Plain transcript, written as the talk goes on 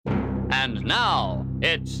And now,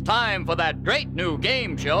 it's time for that great new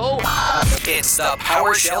game show. It's the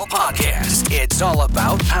PowerShell Podcast. It's all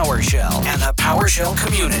about PowerShell and the PowerShell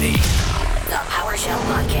community. The PowerShell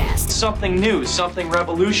Podcast. Something new, something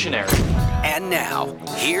revolutionary. And now,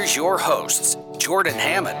 here's your hosts, Jordan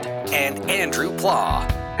Hammond and Andrew Plaw.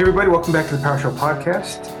 Hey everybody, welcome back to the PowerShell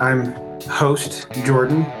Podcast. I'm host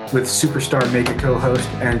Jordan with superstar mega co-host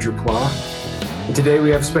Andrew Plaw. And today we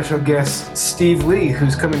have special guest Steve Lee,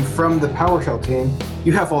 who's coming from the PowerShell team.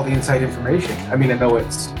 You have all the inside information. I mean, I know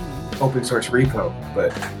it's open source repo,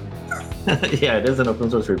 but... Yeah, it is an open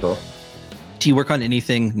source repo. Do you work on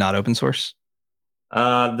anything not open source?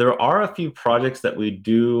 There are a few projects that we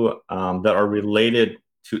do that are related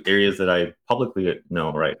to areas that I publicly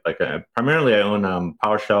know, right? Like primarily I own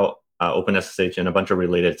PowerShell, OpenSSH, and a bunch of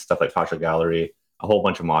related stuff like PowerShell Gallery, a whole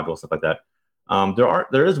bunch of modules, stuff like that.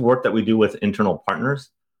 There is work that we do with internal partners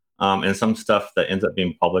and some stuff that ends up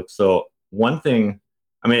being public. So one thing,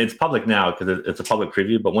 I mean, it's public now because it's a public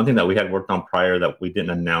preview, but one thing that we had worked on prior that we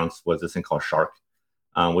didn't announce was this thing called Shark,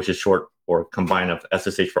 which is short or combine of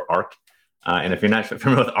SSH for Arc. And if you're not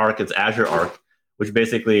familiar with Arc, it's Azure Arc, which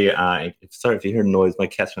basically, sorry if you hear noise, my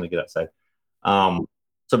cat's trying to get outside.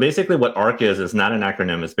 So basically what Arc is not an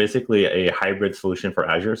acronym. It's basically a hybrid solution for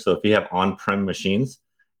Azure. So if you have on-prem machines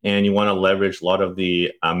and you want to leverage a lot of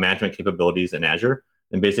the management capabilities in Azure,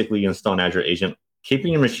 then basically you install an Azure agent,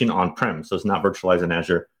 keeping your machine on-prem, so it's not virtualized in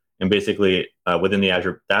Azure. And basically within the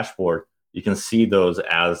Azure dashboard, you can see those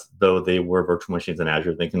as though they were virtual machines in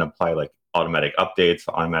Azure. They can apply like automatic updates,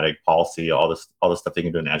 automatic policy, all this stuff they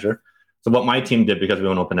can do in Azure. So what my team did, because we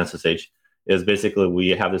own OpenSSH, is basically we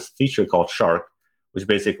have this feature called Shark, which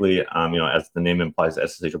basically, as the name implies,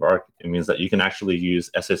 SSH of Arc, it means that you can actually use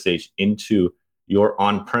SSH into your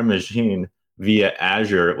on-prem machine via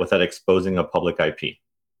Azure without exposing a public IP.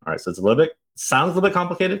 All right, so sounds a little bit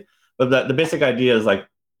complicated, but the basic idea is like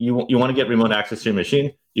you want to get remote access to your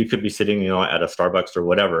machine. You could be sitting, at a Starbucks or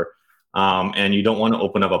whatever, and you don't want to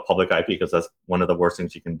open up a public IP because that's one of the worst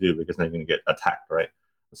things you can do because then you're going to get attacked, right?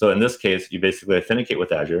 So in this case, you basically authenticate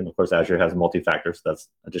with Azure, and of course, Azure has multi-factor, so that's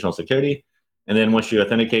additional security. And then once you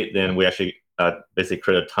authenticate, then we actually basically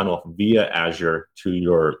create a tunnel via Azure to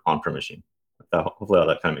your on-prem machine. Hopefully all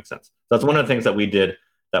that kind of makes sense. So that's one of the things that we did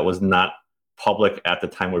that was not public at the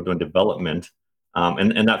time we were doing development,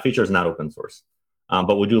 and that feature is not open source.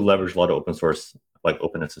 But we do leverage a lot of open source, like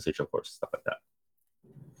OpenSSH, of course, stuff like that.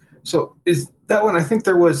 So is that one, I think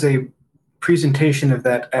there was a presentation of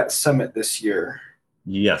that at Summit this year.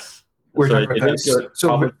 Yes. We're so talking about that. So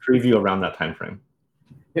public preview around that time frame.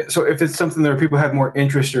 Yeah, so if it's something that people have more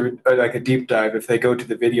interest or like a deep dive, if they go to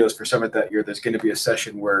the videos for Summit that year, there's going to be a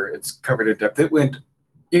session where it's covered in depth. It went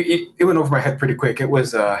over my head pretty quick. It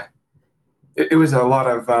was a lot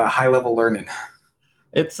of high level learning.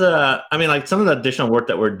 It's like some of the additional work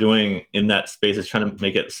that we're doing in that space is trying to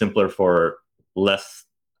make it simpler for less,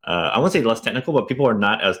 I won't say less technical, but people are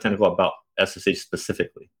not as technical about SSH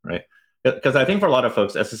specifically, right? Because I think for a lot of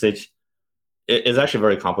folks, SSH is actually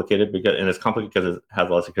very complicated and it's complicated because it has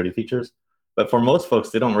a lot of security features. But for most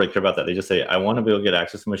folks, they don't really care about that. They just say, I want to be able to get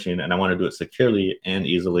access to a machine and I want to do it securely and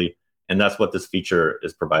easily. And that's what this feature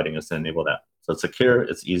is providing us to enable that. So it's secure,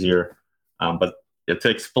 it's easier, but to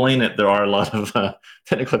explain it, there are a lot of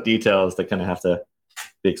technical details that kind of have to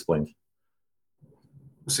be explained.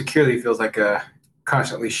 Security feels like a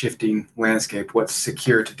constantly shifting landscape. What's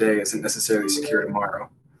secure today isn't necessarily secure tomorrow.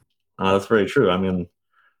 That's very true. I mean,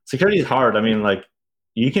 security is hard. I mean, like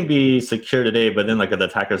you can be secure today, but then like the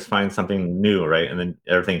attackers find something new, right? And then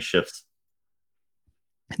everything shifts.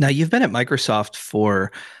 Now, you've been at Microsoft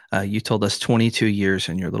for, you told us 22 years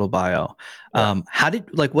in your little bio.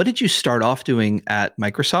 What did you start off doing at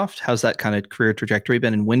Microsoft? How's that kind of career trajectory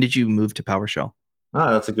been? And when did you move to PowerShell?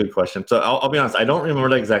 That's a good question. So I'll be honest, I don't remember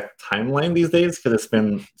the exact timeline these days because it's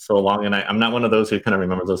been so long and I'm not one of those who kind of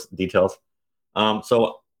remembers those details.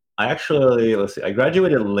 So I actually, I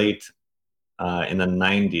graduated late in the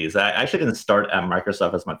 90s. I actually didn't start at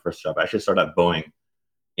Microsoft as my first job. I actually started at Boeing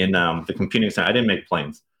in the computing center. I didn't make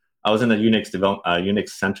planes. I was in the Unix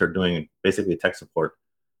center doing basically tech support.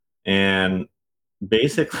 And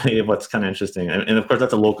basically what's kind of interesting, and of course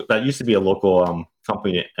that used to be a local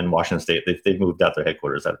company in Washington State. They've moved out their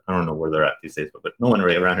headquarters. I don't know where they're at these days, but no one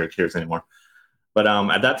really around here cares anymore. But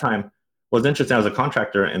at that time, what was interesting, I was a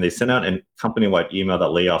contractor and they sent out a company-wide email that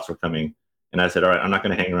layoffs were coming. And I said, all right, I'm not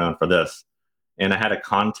going to hang around for this. And I had a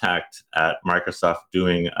contact at Microsoft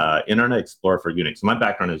doing Internet Explorer for Unix. So my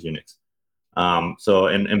background is Unix.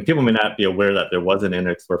 And people may not be aware that there was an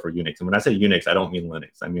Internet Explorer for Unix. And when I say Unix, I don't mean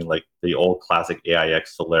Linux. I mean like the old classic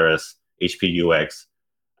AIX, Solaris, HPUX,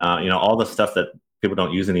 all the stuff that people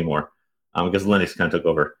don't use anymore. because Linux kind of took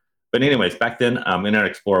over. But anyways, back then, Internet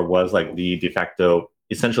Explorer was like the de facto,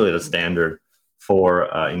 essentially the standard for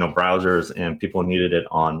browsers, and people needed it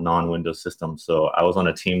on non-Windows systems. So I was on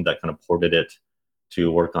a team that kind of ported it to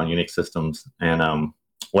work on Unix systems. And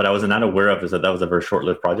what I was not aware of is that was a very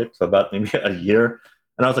short-lived project, so about maybe a year,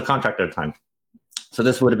 and I was a contractor at the time. So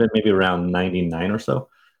this would have been maybe around 99 or so.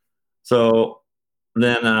 So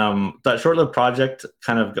then that short-lived project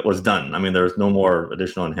kind of was done. I mean, there was no more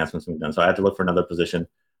additional enhancements being done, so I had to look for another position.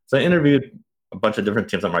 So I interviewed a bunch of different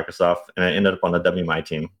teams at Microsoft, and I ended up on the WMI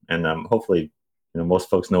team. And hopefully, most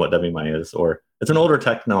folks know what WMI is, or it's an older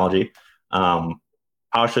technology.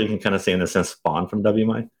 PowerShell, you can kind of say in a sense, spawned from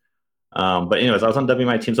WMI. But anyways, I was on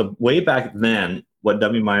WMI team. So way back then, what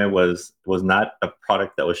WMI was not a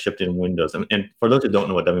product that was shipped in Windows. And for those who don't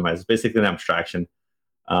know what WMI is, it's basically an abstraction.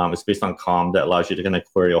 It's based on COM that allows you to kind of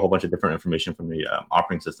query a whole bunch of different information from the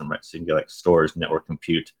operating system, right? So you can get like storage, network,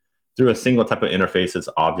 compute through a single type of interface. It's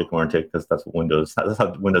object-oriented because that's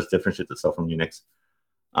how Windows differentiates itself from Unix.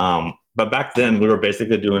 But back then, we were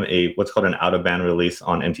basically doing what's called an out-of-band release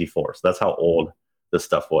on MT4. So that's how old this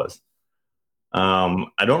stuff was. I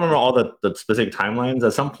don't remember all the specific timelines.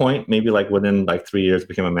 At some point, maybe like within like 3 years,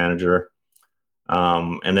 became a manager.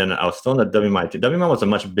 And then I was still in the WMI team. WMI was a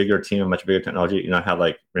much bigger team, a much bigger technology. I had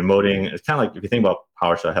like remoting. It's kind of like, if you think about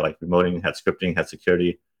PowerShell, I had like remoting, had scripting, had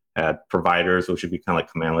security, had providers, which would be kind of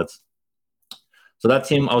like commandlets. So that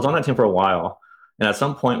team, I was on that team for a while. And at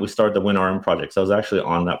some point, we started the WinRM project. So I was actually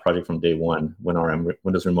on that project from day one, WinRM,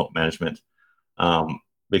 Windows Remote Management.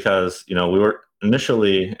 Because, we were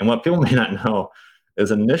initially, and what people may not know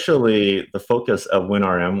is initially the focus of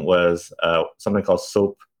WinRM was something called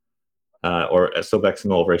SOAP, or SOAP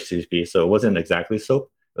XML over HTTP. So it wasn't exactly SOAP.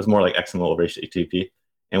 It was more like XML over HTTP.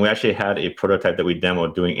 And we actually had a prototype that we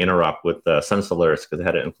demoed doing interop with Sun Solaris because it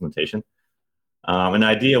had an implementation. And the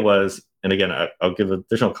idea was, and again, I'll give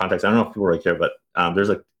additional context. I don't know if people really care, but there's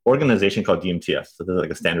an organization called DMTF. So there's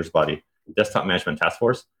like a standards body, Desktop Management Task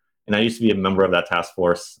Force. And I used to be a member of that task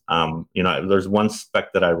force. There's one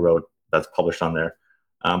spec that I wrote that's published on there.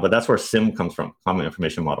 But that's where SIM comes from, Common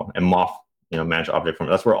Information Model, and MOF, Managed Object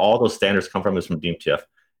Format. That's where all those standards come from, is from DMTF.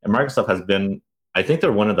 And Microsoft has been, I think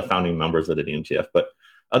they're one of the founding members of the DMTF. But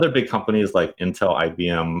other big companies like Intel,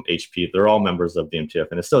 IBM, HP, they're all members of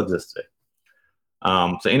DMTF, and it still exists today.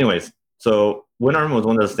 So anyways, so WinRM was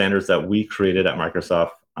one of the standards that we created at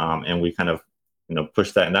Microsoft, and we kind of,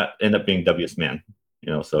 pushed that, and that ended up being WSMAN.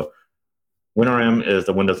 So WinRM is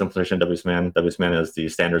the Windows implementation of WSMAN. WSMAN is the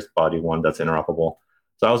standards body one that's interoperable.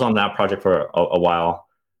 So I was on that project for a while.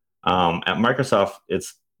 At Microsoft,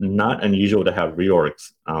 it's not unusual to have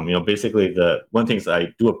reorgs. Basically, the one thing that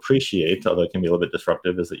I do appreciate, although it can be a little bit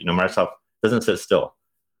disruptive, is that Microsoft doesn't sit still.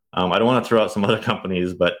 I don't want to throw out some other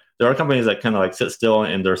companies, but there are companies that kind of like sit still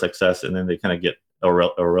in their success, and then they kind of get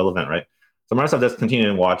irrelevant, right? So Microsoft does continue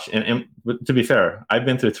to watch. And to be fair, I've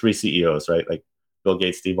been through 3 CEOs, right? Like Bill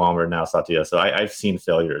Gates, Steve Ballmer, now Satya. So I've seen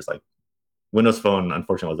failures. Like Windows Phone,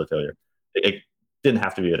 unfortunately, was a failure. It didn't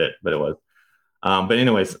have to be it, but it was. But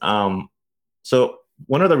anyways, so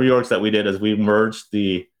one of the reorgs that we did is we merged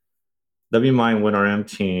the WMI and WinRM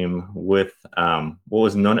team with what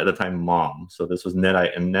was known at the time MOM. So this was and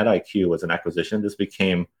NetIQ was an acquisition. This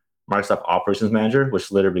became Microsoft Operations Manager,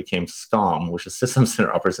 which later became SCOM, which is System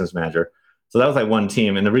Center Operations Manager. So that was like one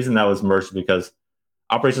team. And the reason that was merged because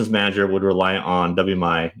Operations Manager would rely on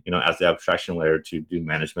WMI, as the abstraction layer to do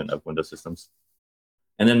management of Windows systems.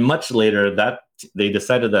 And then much later, that they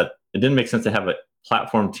decided that it didn't make sense to have a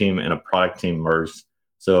platform team and a product team merged.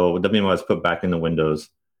 So WMI was put back into Windows.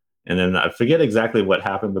 And then I forget exactly what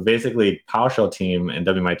happened, but basically PowerShell team and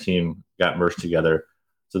WMI team got merged together.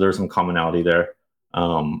 So there's some commonality there.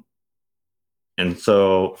 And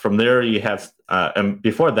so from there you have, and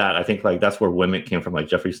before that, I think like that's where WMIC came from. Like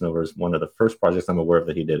Jeffrey Snover's one of the first projects I'm aware of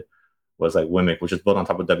that he did was like WMIC, which is built on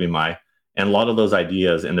top of WMI. And a lot of those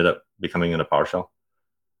ideas ended up becoming into PowerShell.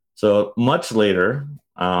 So much later,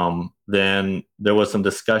 then there was some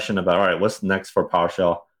discussion about, all right, what's next for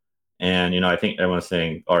PowerShell? And, I think everyone's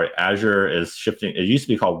saying, all right, Azure is shifting. It used to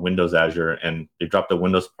be called Windows Azure, and they dropped the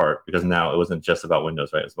Windows part because now it wasn't just about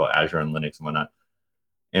Windows, right? It's about Azure and Linux and whatnot.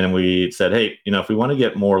 And we said, hey, if we want to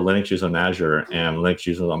get more Linux users on Azure and Linux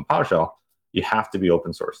users on PowerShell, you have to be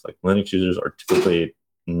open source. Like Linux users are typically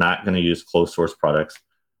not going to use closed source products.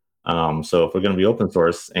 So if we're going to be open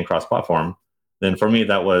source and cross-platform, then for me,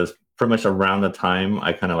 that was pretty much around the time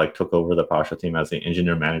I kind of like took over the PowerShell team as the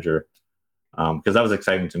engineer manager. Because that was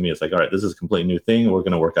exciting to me. It's like, all right, this is a completely new thing. We're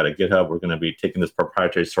going to work out of GitHub. We're going to be taking this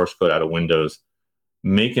proprietary source code out of Windows,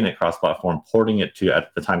 making it cross-platform, porting it to,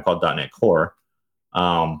 at the time called .NET Core,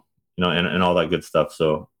 and all that good stuff.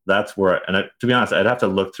 So that's where, to be honest, I'd have to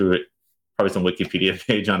look through it, probably some Wikipedia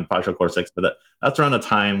page on PowerShell Core 6, but that's around the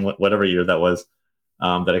time, whatever year that was,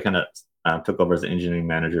 that I kind of took over as the engineering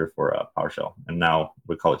manager for PowerShell, and now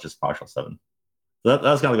we call it just PowerShell 7. So that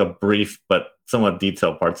was kind of like a brief but somewhat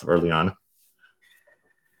detailed parts early on.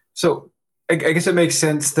 So I guess it makes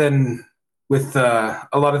sense then with a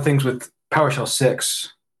lot of things with PowerShell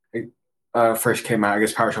 6 first came out, I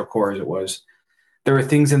guess PowerShell Core as it was. There were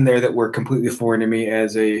things in there that were completely foreign to me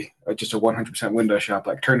as just a 100% Windows shop,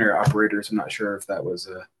 like ternary operators. I'm not sure if that was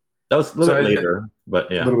that was a little bit later,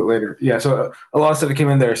 but yeah. A little bit later. Yeah, so a lot of stuff that came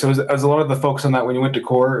in there. So as a lot of the focus on that when you went to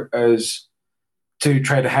Core as to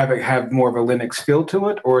try to have it have more of a Linux feel to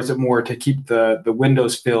it, or is it more to keep the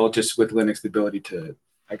Windows feel just with Linux, the ability to,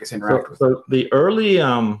 I guess, interact with it? So the early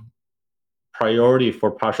priority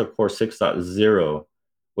for PowerShell Core 6.0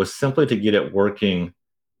 was simply to get it working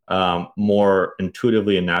more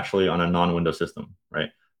intuitively and naturally on a non-Windows system, right?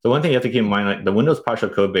 So one thing you have to keep in mind, like the Windows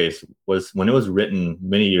PowerShell code base was, when it was written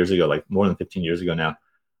many years ago, like more than 15 years ago now,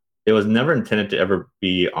 it was never intended to ever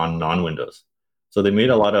be on non-Windows. So they made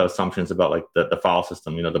a lot of assumptions about like the file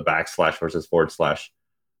system, the backslash versus forward slash,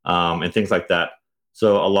 and things like that.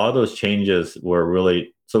 So a lot of those changes were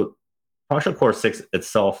really, so PowerShell Core 6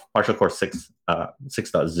 itself, PowerShell Core 6,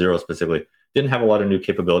 6.0 specifically, didn't have a lot of new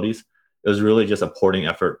capabilities. It was really just a porting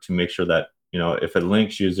effort to make sure that, if a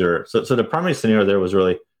Linux user, so the primary scenario there was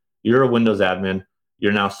really, you're a Windows admin,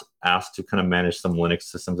 you're now asked to kind of manage some Linux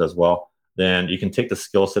systems as well. Then you can take the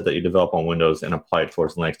skill set that you develop on Windows and apply it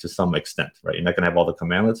towards Linux to some extent, right? You're not going to have all the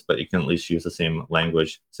commandlets, but you can at least use the same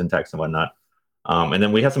language, syntax, and whatnot. And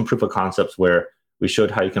then we had some proof of concepts where we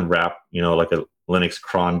showed how you can wrap, like a Linux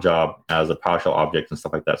cron job as a PowerShell object and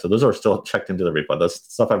stuff like that. So those are still checked into the repo. That's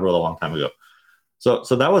stuff I wrote a long time ago. So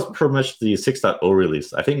that was pretty much the 6.0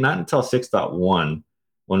 release. I think not until 6.1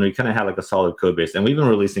 when we kind of had like a solid code base, and we've been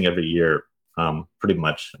releasing every year pretty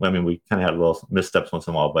much. I mean, we kind of had little missteps once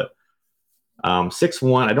in a while, but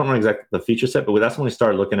 6.1, I don't know exactly the feature set, but that's when we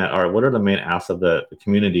started looking at, all right, what are the main asks of the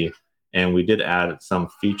community? And we did add some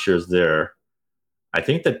features there. I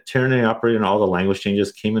think the ternary operator and all the language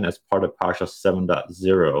changes came in as part of PowerShell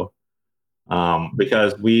 7.0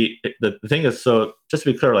 because the thing is, so just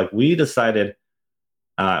to be clear, like we decided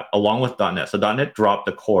along with .NET. So .NET dropped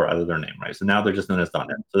the core out of their name, right? So now they're just known as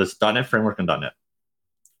 .NET. So it's .NET Framework and .NET.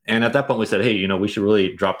 And at that point, we said, hey, we should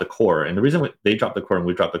really drop the core. And the reason they dropped the core and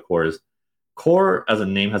we dropped the core is core as a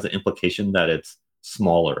name has an implication that it's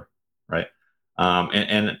smaller, right?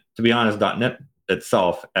 And to be honest, .NET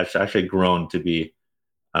itself has actually grown to be,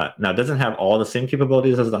 now it doesn't have all the same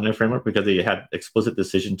capabilities as .NET Framework because they had explicit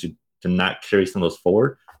decision to not carry some of those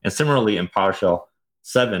forward. And similarly in PowerShell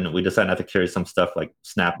 7, we decided not to carry some stuff like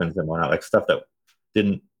snap-ins and whatnot, like stuff that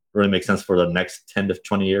didn't really make sense for the next 10 to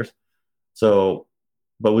 20 years. So,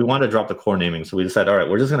 but we wanted to drop the core naming. So we decided, all right,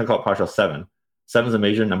 we're just going to call it PowerShell 7. 7 is a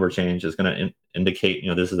major number change. It's going to indicate,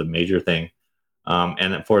 this is a major thing.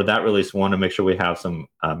 And for that release, we want to make sure we have some,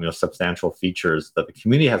 substantial features that the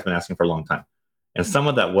community has been asking for a long time. And some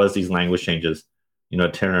of that was these language changes,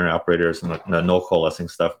 ternary operators and the null coalescing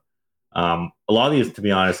stuff. A lot of these, to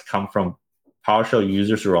be honest, come from PowerShell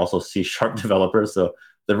users who are also C# developers. So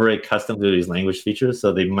they're very accustomed to these language features.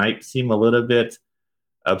 So they might seem a little bit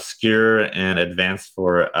obscure and advanced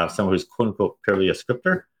for someone who's quote unquote purely a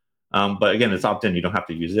scripter. But again, it's opt-in. You don't have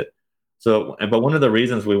to use it. So, but one of the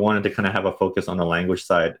reasons we wanted to kind of have a focus on the language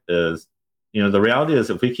side is, the reality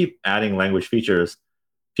is if we keep adding language features,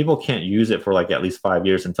 people can't use it for like at least 5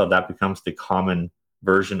 years until that becomes the common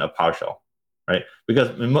version of PowerShell, right?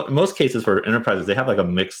 Because in most cases for enterprises, they have like a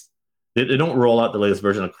mixed, they don't roll out the latest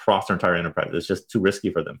version across their entire enterprise. It's just too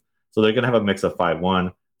risky for them. So they're going to have a mix of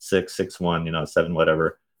 5.1, 6, 6.1, 7,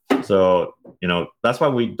 whatever. So, that's why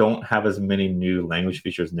we don't have as many new language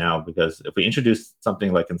features now, because if we introduce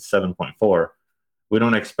something like in 7.4, we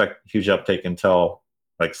don't expect huge uptake until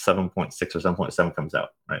like 7.6 or 7.7 comes out,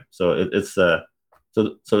 right? So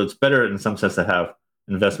it's better in some sense to have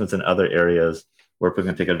investments in other areas where people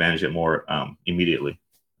can take advantage of it more immediately,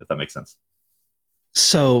 if that makes sense.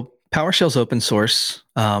 So PowerShell's open source.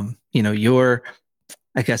 You're,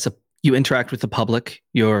 I guess, you interact with the public.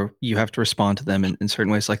 You have to respond to them in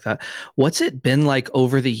certain ways like that. What's it been like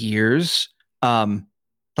over the years?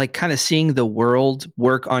 Like kind of seeing the world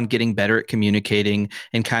work on getting better at communicating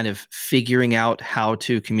and kind of figuring out how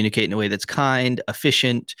to communicate in a way that's kind,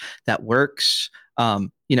 efficient, that works.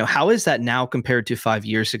 How is that now compared to 5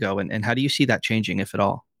 years ago? And how do you see that changing, if at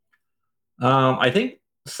all? I think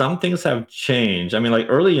some things have changed. I mean, like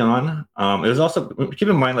early on, it was also, keep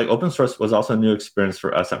in mind, like open source was also a new experience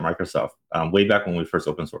for us at Microsoft way back when we first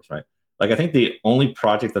open source, right? Like I think the only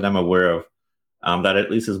project that I'm aware of that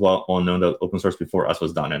at least is well known that open source before us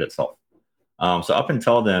was .NET itself. So up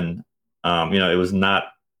until then, it was not,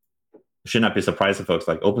 should not be surprised to folks,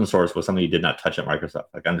 like open source was something you did not touch at Microsoft,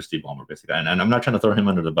 like under Steve Ballmer, basically. And I'm not trying to throw him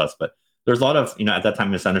under the bus, but there's a lot of, at that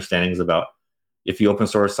time, misunderstandings about if you open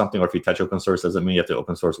source something or if you touch open source, doesn't mean you have to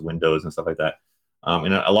open source Windows and stuff like that.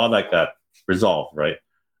 And a lot of that got resolved, right?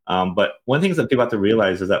 But one of the things that people have to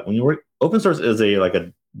realize is that when you work, open source is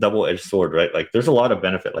a double-edged sword, right? Like there's a lot of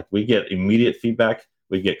benefit. Like we get immediate feedback,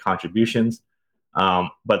 we get contributions.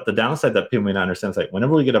 But the downside that people may not understand is like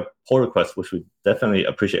whenever we get a pull request, which we definitely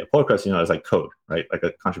appreciate, a pull request, is like code, right? Like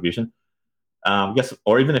a contribution. Yes,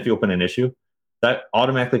 or even if you open an issue, that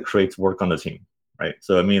automatically creates work on the team, right?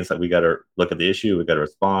 So it means that we got to look at the issue, we got to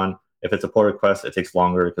respond. If it's a pull request, it takes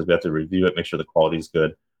longer because we have to review it, make sure the quality is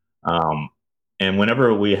good. And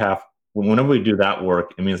whenever we do that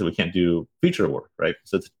work, it means that we can't do feature work, right?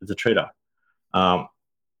 So it's a trade-off.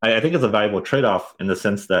 I think it's a valuable trade-off in the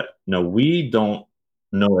sense that we don't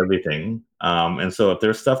know everything, and so if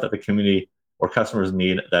there's stuff that the community or customers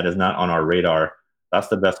need that is not on our radar, that's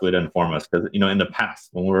the best way to inform us. Because in the past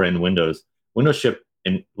when we were in Windows shipped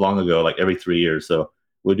in long ago, like every 3 years. So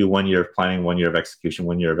we'll do 1 year of planning, 1 year of execution,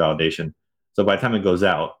 1 year of validation. So by the time it goes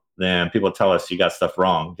out, then people tell us you got stuff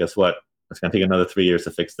wrong. Guess what? It's going to take another 3 years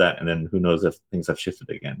to fix that, and then who knows if things have shifted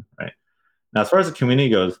again, right? Now, as far as the community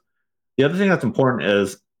goes, the other thing that's important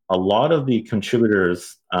is a lot of the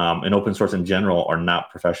contributors in open source in general are not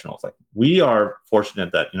professionals. Like we are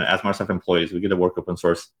fortunate that as Microsoft employees, we get to work open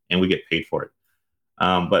source and we get paid for it.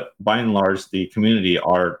 But by and large, the community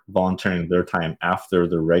are volunteering their time after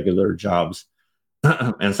their regular jobs,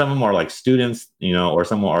 and some of them are like students, or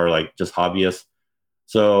some are like just hobbyists.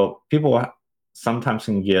 So people sometimes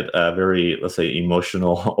can get very, let's say,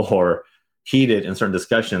 emotional or heated in certain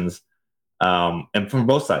discussions. And from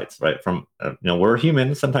both sides, right? From, we're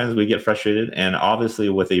human. Sometimes we get frustrated. And obviously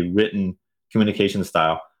with a written communication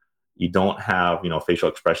style, you don't have, facial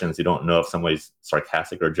expressions. You don't know if somebody's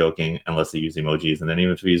sarcastic or joking unless they use emojis. And then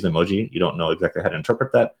even if you use emoji, you don't know exactly how to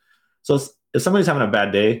interpret that. So if somebody's having a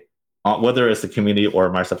bad day, whether it's the community or a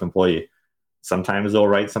Microsoft employee, sometimes they'll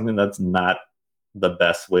write something that's not the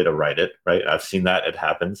best way to write it, right? I've seen that. It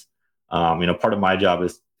happens. Part of my job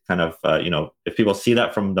is kind of, if people see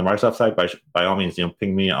that from the Microsoft side, by all means,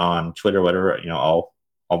 ping me on Twitter, whatever,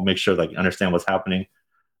 I'll make sure like understand what's happening.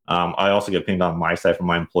 I also get pinged on my side from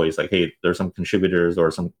my employees, like, hey, there's some contributors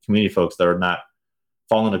or some community folks that are not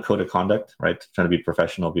following a code of conduct, right? Trying to be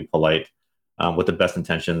professional, be polite, with the best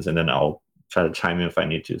intentions, and then I'll try to chime in if I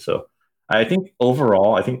need to. So I think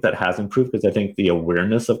overall, I think that has improved because I think the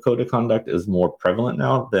awareness of code of conduct is more prevalent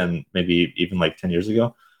now than maybe even like 10 years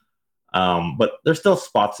ago. But there's still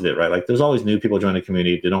spots of it, right? Like there's always new people join the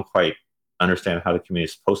community. They don't quite understand how the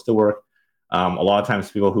community is supposed to work. A lot of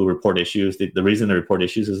times people who report issues, the reason they report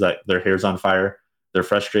issues is that their hair's on fire, they're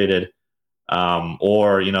frustrated,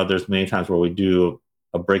 or, there's many times where we do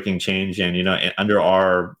a breaking change and, under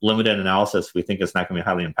our limited analysis, we think it's not going to be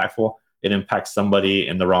highly impactful. It impacts somebody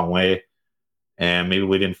in the wrong way. And maybe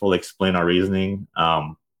we didn't fully explain our reasoning.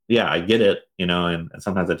 Yeah, I get it, and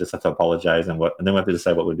sometimes I just have to apologize and then we have to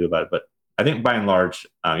decide what we do about it. But I think by and large,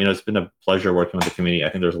 it's been a pleasure working with the community. I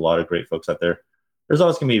think there's a lot of great folks out there. There's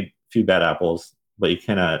always going to be a few bad apples, but you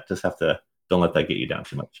kind of just have to, don't let that get you down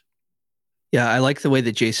too much. Yeah, I like the way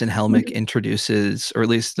that Jason Helmick introduces, or at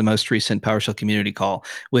least the most recent PowerShell community call,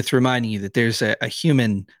 with reminding you that there's a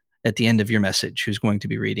human at the end of your message who's going to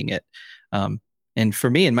be reading it. And for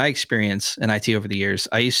me, in my experience in IT over the years,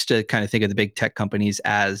 I used to kind of think of the big tech companies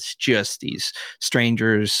as just these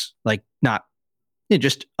strangers, like not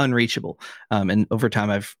just unreachable. And over time,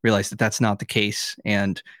 I've realized that that's not the case.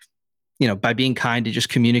 And, by being kind and just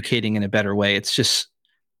communicating in a better way, it's just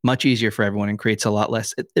much easier for everyone and creates a lot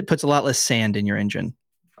less, it puts a lot less sand in your engine.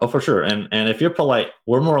 Oh, for sure. And if you're polite,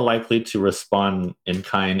 we're more likely to respond in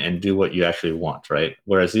kind and do what you actually want, right?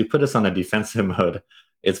 Whereas you put us on a defensive mode,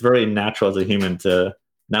 it's very natural as a human to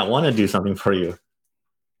not want to do something for you.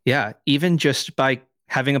 Yeah. Even just by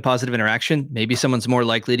having a positive interaction, maybe someone's more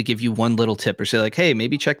likely to give you one little tip or say like, hey,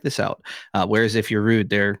 maybe check this out. Whereas if you're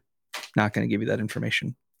rude, they're not going to give you that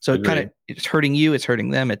information. So it's hurting you, it's hurting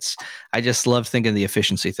them. I just love thinking of the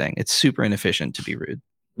efficiency thing. It's super inefficient to be rude.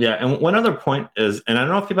 Yeah. And one other point is, and I don't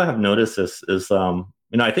know if people have noticed this, is,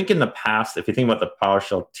 I think in the past, if you think about the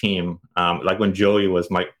PowerShell team, like when Joey was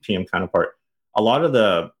my PM counterpart, a lot of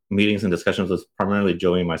the meetings and discussions was primarily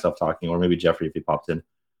Joey and myself talking, or maybe Jeffrey if he pops in.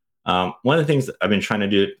 One of the things that I've been trying to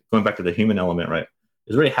do, going back to the human element, right,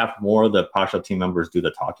 is really have more of the PowerShell team members do the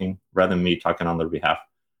talking rather than me talking on their behalf.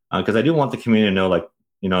 Because I do want the community to know, like,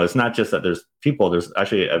 it's not just that there's people, there's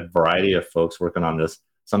actually a variety of folks working on this.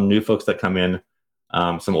 Some new folks that come in,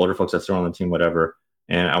 some older folks that still on the team, whatever.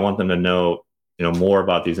 And I want them to know, more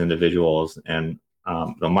about these individuals. And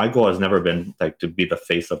my goal has never been like to be the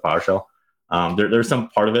face of PowerShell. There's some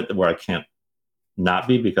part of it where I can't not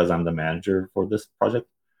be because I'm the manager for this project.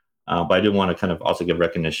 But I do want to kind of also give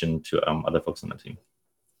recognition to other folks on the team.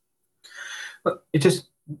 Well, it just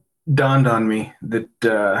dawned on me that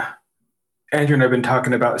Andrew and I have been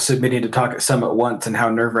talking about submitting to talk at Summit once and how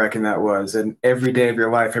nerve-wracking that was. And every day of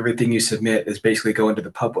your life, everything you submit is basically going to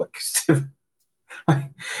the public.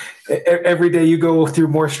 Every day you go through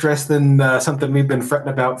more stress than something we've been fretting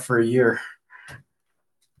about for a year.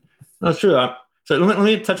 That's true. So let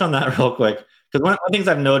me touch on that real quick. Because one of the things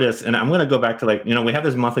I've noticed, and I'm going to go back to we have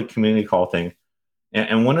this monthly community call thing.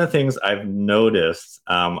 And one of the things I've noticed,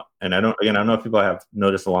 and I don't know if people have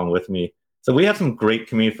noticed along with me. So we have some great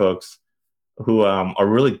community folks who are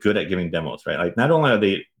really good at giving demos, right? Like not only are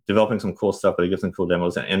they developing some cool stuff, but they give some cool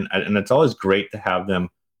demos, and it's always great to have them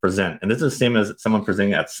present. And this is the same as someone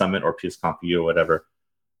presenting at Summit or PSConf or whatever.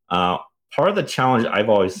 Part of the challenge I've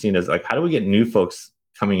always seen is like, how do we get new folks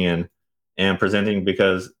coming in and presenting?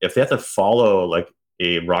 Because if they have to follow like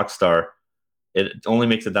a rock star, it only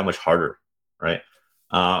makes it that much harder, right?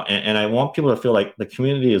 And I want people to feel like the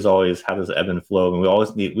community is always have this ebb and flow, and we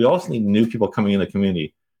always need new people coming in the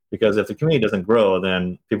community. Because if the community doesn't grow,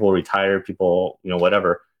 then people will retire,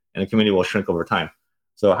 whatever, and the community will shrink over time.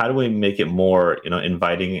 So how do we make it more,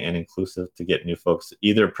 inviting and inclusive to get new folks,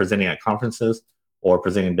 either presenting at conferences or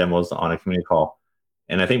presenting demos on a community call?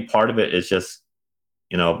 And I think part of it is just,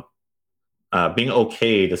 being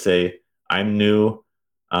okay to say, I'm new,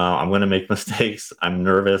 I'm going to make mistakes, I'm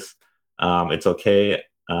nervous, it's okay.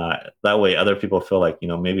 That way other people feel like,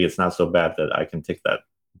 maybe it's not so bad that I can take that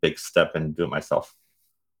big step and do it myself.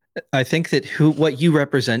 I think that what you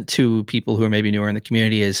represent to people who are maybe newer in the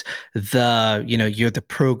community is you're the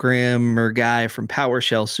programmer guy from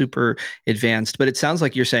PowerShell, super advanced. But it sounds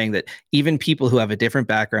like you're saying that even people who have a different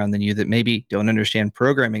background than you that maybe don't understand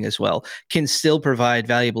programming as well can still provide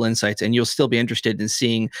valuable insights, and you'll still be interested in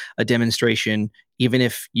seeing a demonstration, even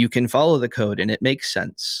if you can follow the code and it makes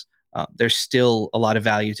sense. There's still a lot of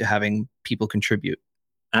value to having people contribute.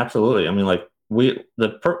 Absolutely. I mean, like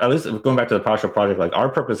at least going back to the PowerShell project, like our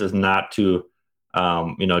purpose is not to,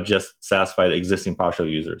 just satisfy the existing PowerShell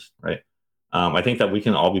users, right? I think that we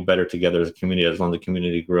can all be better together as a community as long as the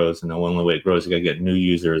community grows. And the only way it grows, you got to get new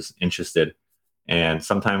users interested. And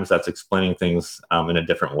sometimes that's explaining things in a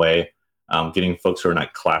different way, getting folks who are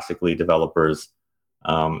not classically developers,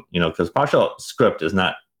 because PowerShell script is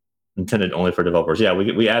not intended only for developers. Yeah,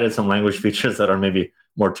 we added some language features that are maybe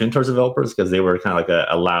more tuned towards developers because they were kind of like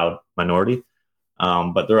a loud minority.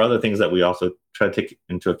 But there are other things that we also try to take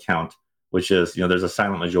into account, which is, there's a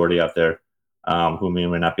silent majority out there who may or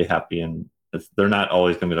may not be happy, and they're not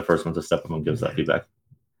always going to be the first one to step up and give us that feedback.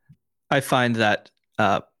 I find that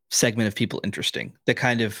segment of people interesting. The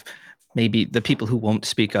kind of maybe the people who won't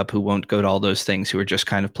speak up, who won't go to all those things, who are just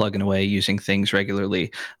kind of plugging away using things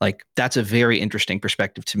regularly. Like that's a very interesting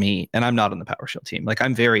perspective to me. And I'm not on the PowerShell team. Like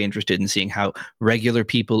I'm very interested in seeing how regular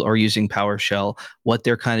people are using PowerShell, what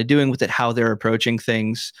they're kind of doing with it, how they're approaching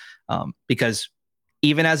things. Because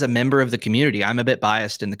even as a member of the community, I'm a bit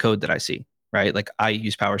biased in the code that I see, right? Like I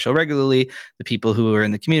use PowerShell regularly. The people who are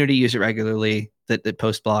in the community use it regularly that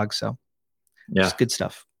post blogs. So yeah, it's good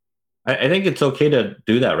stuff. I think it's okay to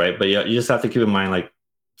do that, right? But you just have to keep in mind, like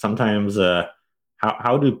sometimes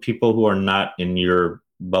how do people who are not in your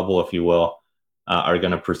bubble, if you will, are going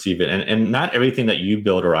to perceive it? And not everything that you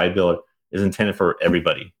build or I build is intended for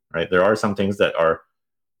everybody, right? There are some things that are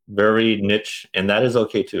very niche, and that is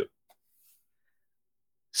okay too.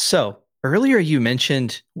 So earlier you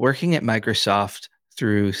mentioned working at Microsoft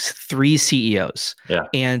through 3 CEOs. Yeah.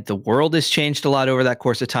 And the world has changed a lot over that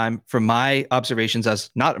course of time. From my observations as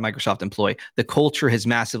not a Microsoft employee, the culture has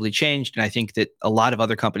massively changed. And I think that a lot of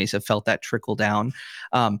other companies have felt that trickle down.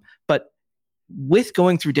 But with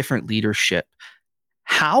going through different leadership,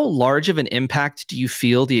 how large of an impact do you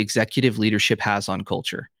feel the executive leadership has on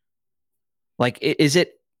culture? Like, is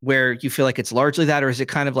it where you feel like it's largely that, or is it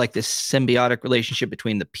kind of like this symbiotic relationship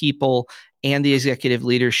between the people and the executive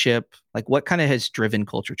leadership? Like what kind of has driven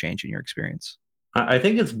culture change in your experience? I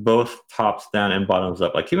think it's both tops down and bottoms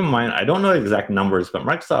up. Like keep in mind, I don't know exact numbers, but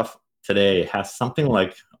Microsoft today has something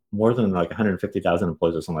like more than like 150,000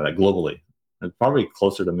 employees or something like that globally. It's probably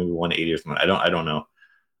closer to maybe 180 or something. I don't know.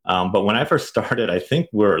 But when I first started, I think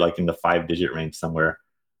we're like in the 5-digit range somewhere.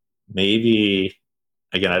 Maybe,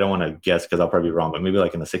 again, I don't want to guess because I'll probably be wrong, but maybe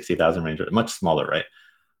like in the 60,000 range, much smaller, right?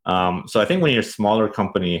 So I think when you're a smaller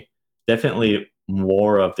company, definitely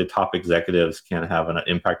more of the top executives can have an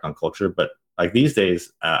impact on culture. But like these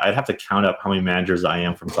days, I'd have to count up how many managers I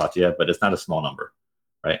am from Satya, but it's not a small number,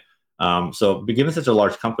 right? So given such a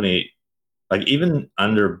large company, like even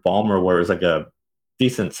under Ballmer, where it's like a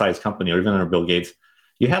decent sized company, or even under Bill Gates,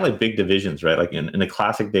 you had like big divisions, right? Like in the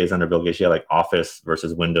classic days under Bill Gates, you had like Office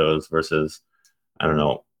versus Windows versus, I don't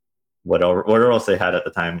know, whatever else they had at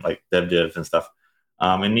the time, like DevDiv and stuff.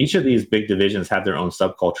 And each of these big divisions have their own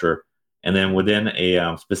subculture. And then within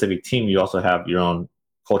a specific team, you also have your own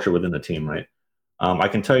culture within the team, right? I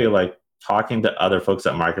can tell you, like talking to other folks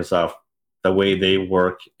at Microsoft, the way they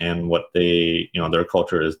work and what they, their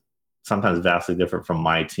culture is sometimes vastly different from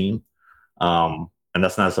my team. And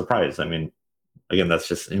that's not a surprise. I mean, again, that's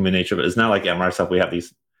just human nature. But it's not like at Microsoft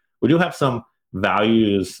we do have some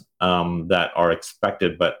values that are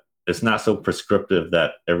expected, but it's not so prescriptive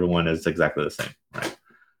that everyone is exactly the same, right?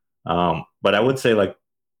 But I would say, like,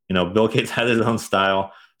 Bill Gates had his own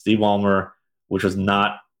style. Steve Ballmer, which was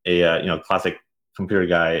not a classic computer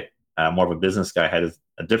guy, more of a business guy, had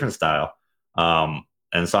a different style.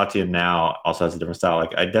 And Satya now also has a different style.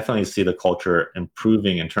 Like, I definitely see the culture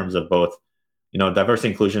improving in terms of both, diversity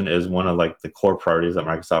inclusion is one of like the core priorities at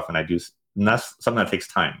Microsoft, and that's something that takes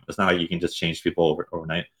time. It's not like you can just change people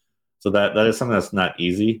overnight. So that is something that's not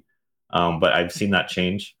easy. But I've seen that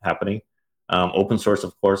change happening. Open source,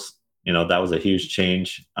 of course, that was a huge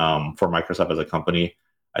change for Microsoft as a company.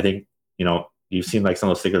 I think, you've seen like some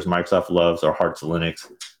of the stickers Microsoft loves or hearts Linux.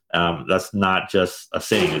 That's not just a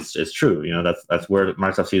saying; it's true. That's where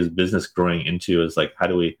Microsoft sees business growing into, is like, how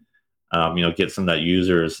do we, get some of that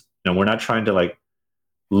users. We're not trying to like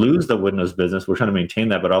lose the Windows business. We're trying to maintain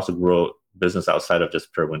that, but also grow business outside of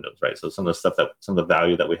just pure Windows, right? So some of the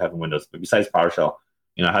value that we have in Windows, but besides PowerShell,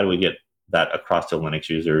 how do we get that across to Linux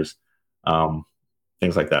users,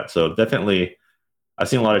 things like that. So definitely, I've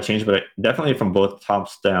seen a lot of change, but definitely from both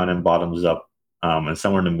tops down and bottoms up, and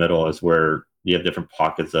somewhere in the middle is where you have different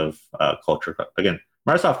pockets of culture. Again,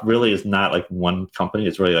 Microsoft really is not like one company.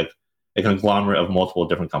 It's really like a conglomerate of multiple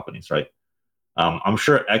different companies, right? I'm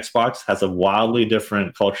sure Xbox has a wildly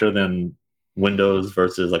different culture than Windows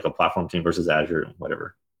versus like a platform team versus Azure,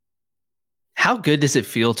 whatever. How good does it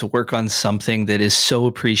feel to work on something that is so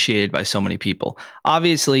appreciated by so many people?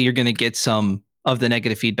 Obviously, you're going to get some of the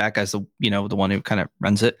negative feedback as the one who kind of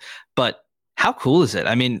runs it. But how cool is it?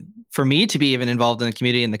 I mean, for me to be even involved in the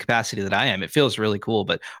community in the capacity that I am, it feels really cool.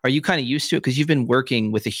 But are you kind of used to it because you've been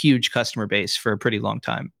working with a huge customer base for a pretty long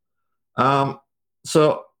time?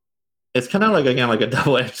 So it's kind of like, again, like a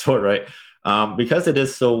double-edged sword, right? Because it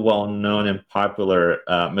is so well known and popular,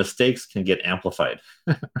 mistakes can get amplified,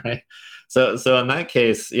 right? So in that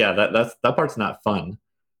case, yeah, that part's not fun.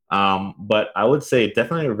 But I would say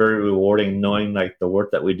definitely very rewarding knowing like the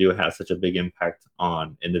work that we do has such a big impact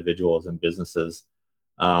on individuals and businesses.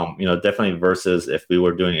 Definitely versus if we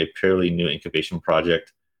were doing a purely new incubation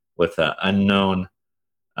project with unknown.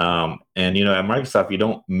 And at Microsoft, you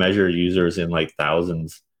don't measure users in like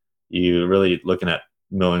thousands. You're really looking at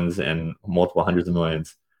millions and multiple hundreds of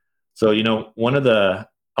millions. So,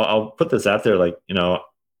 I'll put this out there, like,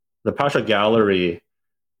 the PowerShell Gallery,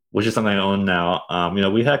 which is something I own now.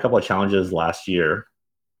 We had a couple of challenges last year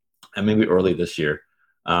and maybe early this year.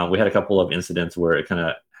 We had a couple of incidents where it kind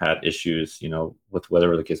of had issues, with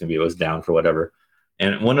whatever the case may be. It was down for whatever.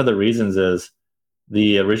 And one of the reasons is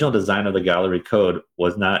the original design of the gallery code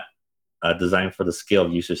was not designed for the scale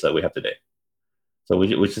of usage that we have today. So we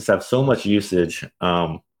just have so much usage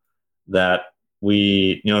that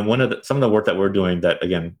we, some of the work that we're doing that,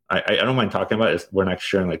 again, I don't mind talking about is we're not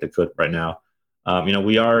sharing like the code right now.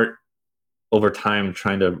 We are over time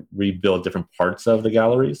trying to rebuild different parts of the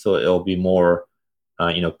gallery. So it'll be more,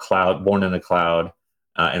 cloud, born in the cloud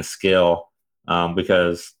and scale,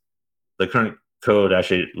 because the current code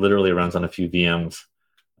actually literally runs on a few VMs,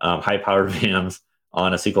 high-powered VMs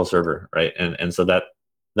on a SQL server, right? And so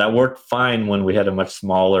that worked fine when we had a much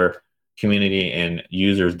smaller community and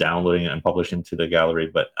users downloading and publishing to the gallery.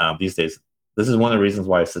 But these days, this is one of the reasons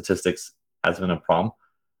why statistics has been a problem.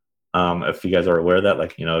 If you guys are aware of that,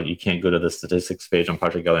 like, you can't go to the statistics page on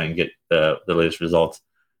Project Gallery and get the latest results,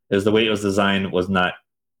 is the way it was designed was not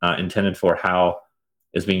intended for how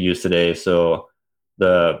it's being used today. So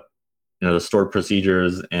the stored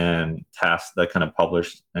procedures and tasks that kind of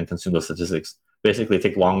publish and consume those statistics basically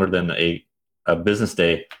take longer than a business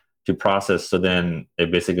day to process. So then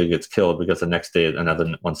it basically gets killed because the next day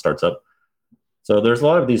another one starts up. So there's a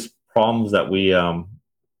lot of these problems that we,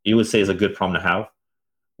 you would say is a good problem to have,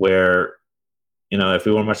 where, if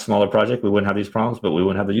we were a much smaller project, we wouldn't have these problems, but we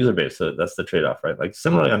wouldn't have the user base. So that's the trade-off, right? Like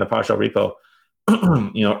similarly on the PowerShell repo,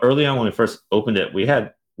 early on when we first opened it, we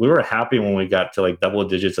were happy when we got to like double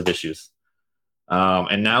digits of issues.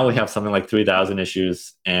 And now we have something like 3,000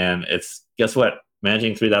 issues. And it's, guess what?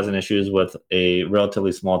 Managing 3,000 issues with a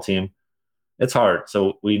relatively small team, it's hard.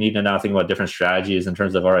 So we need to now think about different strategies in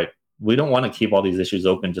terms of, all right, we don't want to keep all these issues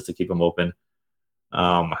open just to keep them open.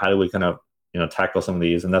 How do we kind of, tackle some of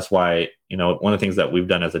these? And that's why, one of the things that we've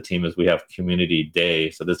done as a team is we have community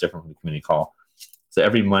day. So this is different from the community call. So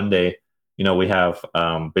every Monday, we have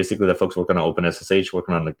basically the folks working on OpenSSH,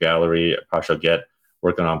 working on the gallery, PowerShell Get,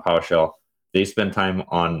 working on PowerShell. They spend time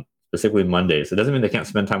on specifically Mondays. It doesn't mean they can't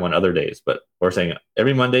spend time on other days, but we're saying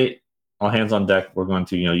every Monday, all hands on deck, we're going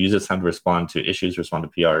to use this time to respond to issues, respond to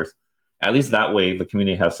PRs. At least that way, the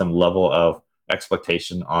community has some level of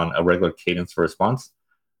expectation on a regular cadence for response.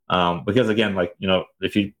 Because again,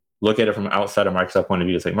 if you look at it from outside of Microsoft point of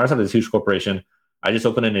view, it's like Microsoft is a huge corporation. I just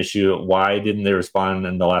opened an issue. Why didn't they respond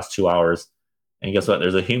in the last 2 hours? And guess what?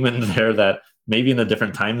 There's a human there that maybe in a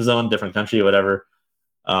different time zone, different country, or whatever.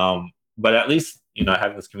 But at least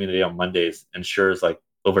having this community on Mondays ensures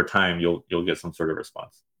over time you'll get some sort of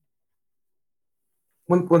response.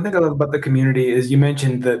 One thing I love about the community is you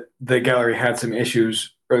mentioned that the gallery had some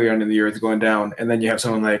issues early on in the year it's going down, and then you have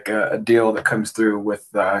someone like a deal that comes through with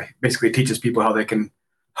basically teaches people how they can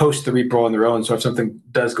host the repo on their own. So if something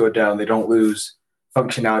does go down, they don't lose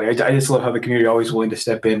functionality. I just love how the community always willing to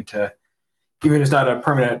step in to, even if it's not a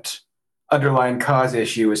permanent underlying cause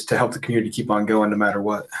issue, is to help the community keep on going no matter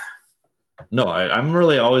what. No, I'm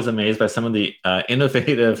really always amazed by some of the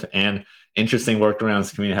innovative and interesting workarounds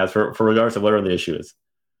the community has for regards to whatever the issue is.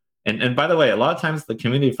 And by the way, a lot of times the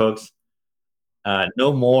community folks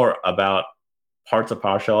know more about parts of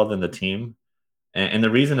PowerShell than the team. And the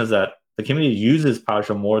reason is that the community uses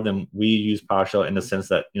PowerShell more than we use PowerShell, in the sense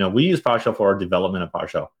that, we use PowerShell for our development of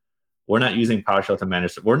PowerShell. We're not using PowerShell to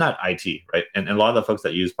manage. We're not IT, right? And a lot of the folks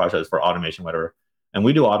that use PowerShell is for automation, whatever. And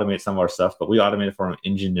we do automate some of our stuff, but we automate it for an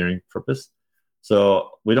engineering purpose.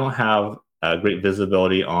 So we don't have great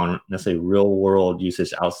visibility on necessarily real world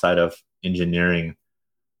usage outside of engineering,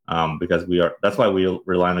 because that's why we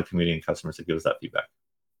rely on the community and customers to give us that feedback.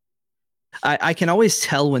 I can always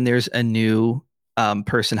tell when there's a new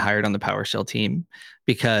person hired on the PowerShell team,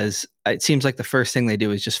 because it seems like the first thing they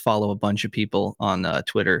do is just follow a bunch of people on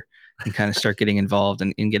Twitter and kind of start getting involved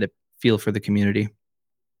and get a feel for the community.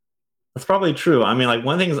 That's probably true. I mean,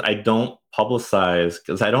 one of the things I don't publicize,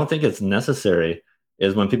 because I don't think it's necessary,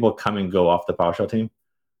 is when people come and go off the PowerShell team.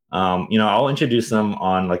 I'll introduce them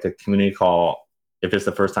on a community call if it's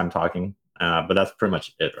the first time talking, but that's pretty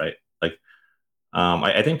much it, right?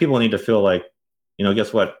 I think people need to feel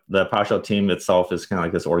guess what? The PowerShell team itself is kind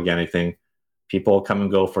of this organic thing. People come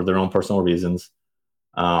and go for their own personal reasons.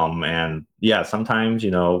 And yeah, sometimes,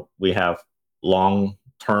 we have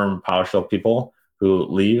long-term PowerShell people who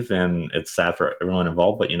leave, and it's sad for everyone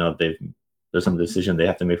involved, but there's some decision they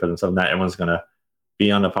have to make for themselves. Not everyone's going to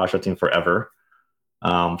be on the PowerShell team forever.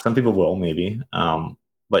 Some people will, maybe.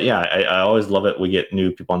 But yeah, I always love it. We get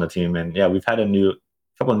new people on the team, and yeah, we've had a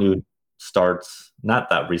couple of new starts,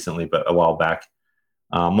 not that recently, but a while back,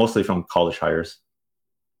 mostly from college hires.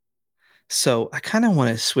 So I kind of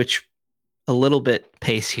want to switch a little bit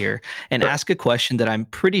pace here and ask a question that I'm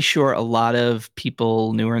pretty sure a lot of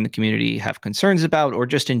people newer in the community have concerns about, or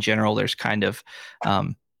just in general, there's kind of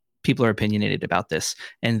people are opinionated about this,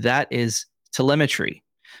 and that is telemetry.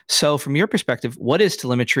 So from your perspective, what is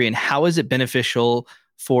telemetry, and how is it beneficial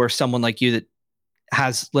for someone like you that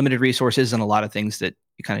has limited resources and a lot of things that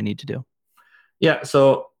you kind of need to do? Yeah,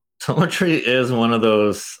 so telemetry is one of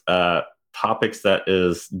those topics that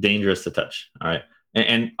is dangerous to touch. All right.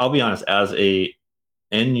 And I'll be honest, as a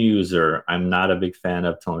end user, I'm not a big fan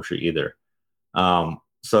of telemetry either.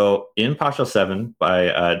 So in PowerShell 7,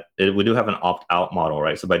 we do have an opt-out model,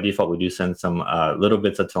 right? So by default, we do send some little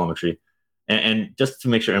bits of telemetry. And just to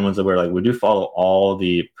make sure everyone's aware, we do follow all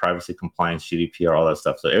the privacy compliance, GDPR, all that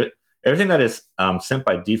stuff. So everything that is sent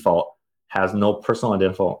by default has no personal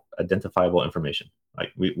identifiable information.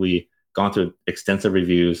 We gone through extensive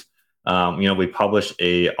reviews. We published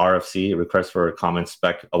a RFC, request for a comment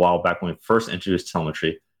spec, a while back when we first introduced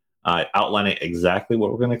telemetry, outlining exactly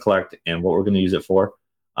what we're going to collect and what we're going to use it for.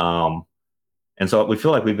 And so we feel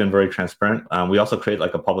like we've been very transparent. We also create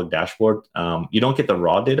a public dashboard. You don't get the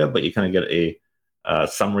raw data, but you kind of get a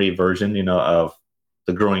summary version, of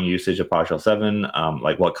the growing usage of PowerShell 7,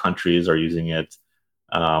 what countries are using it.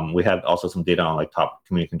 We have also some data on top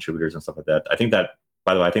community contributors and stuff like that. I think that,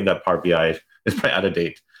 by the way, Power BI is probably out of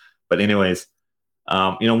date. But anyways,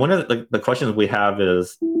 one of the questions we have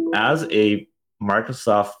is, as a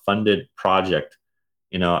Microsoft-funded project,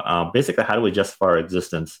 basically, how do we justify our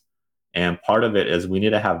existence? And part of it is we need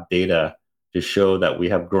to have data to show that we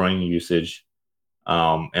have growing usage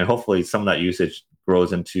And hopefully some of that usage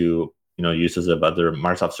grows into uses of other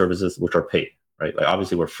Microsoft services which are paid, right? Like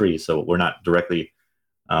obviously we're free, so we're not directly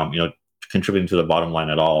contributing to the bottom line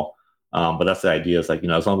at all. But that's the idea. Is like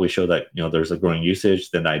as long as we show that there's a growing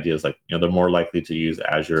usage, then the idea is like they're more likely to use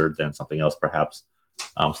Azure than something else, perhaps,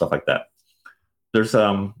 stuff like that.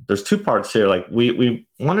 There's two parts here. Like we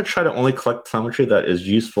want to try to only collect telemetry that is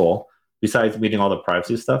useful besides meeting all the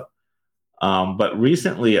privacy stuff. But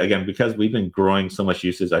recently, again, because we've been growing so much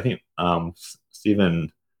usage, I think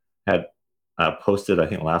Stephen had posted, I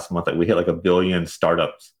think last month, that we hit like 1 billion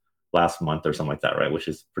startups last month or something like that, right? Which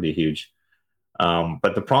is pretty huge.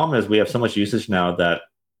 But the problem is we have so much usage now that,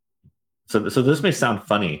 so this may sound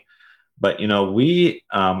funny, but we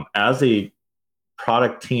as a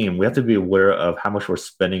product team, we have to be aware of how much we're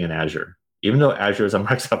spending in Azure. Even though Azure is a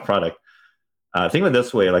Microsoft product, think of it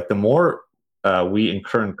this way: like the more we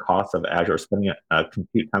incur in costs of Azure, spending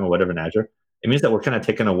compute time or whatever in Azure, it means that we're kind of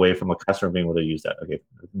taken away from a customer being able to use that. Okay,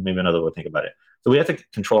 maybe another way to think about it. So we have to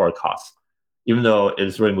control our costs, even though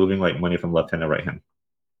it's really moving like money from left hand to right hand.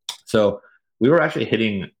 So we were actually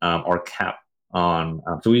hitting our cap on.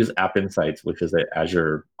 So we use App Insights, which is an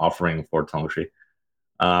Azure offering for telemetry.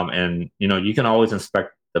 And you can always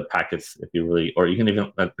inspect the packets if you really, or you can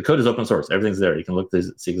even, the code is open source, everything's there. You can look to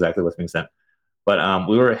see exactly what's being sent. But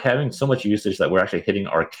we were having so much usage that we're actually hitting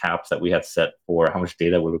our caps that we had set for how much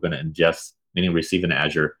data we were going to ingest, meaning receive in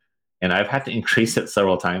Azure. And I've had to increase it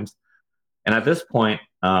several times. And at this point,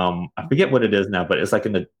 I forget what it is now, but it's like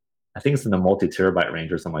I think it's in the multi-terabyte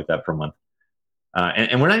range or something like that per month.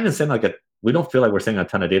 And we're not even saying we don't feel like we're sending a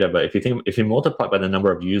ton of data, but if you multiply by the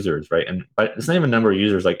number of users, right? But it's not even number of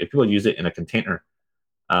users. Like if people use it in a container,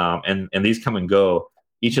 and these come and go,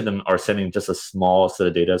 each of them are sending just a small set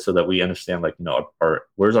of data so that we understand, like,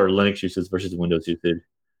 where's our Linux usage versus Windows usage?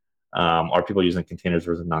 Are people using containers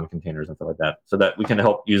versus non-containers and stuff like that? So that we can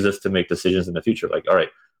help use this to make decisions in the future. Like, all right,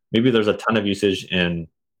 maybe there's a ton of usage in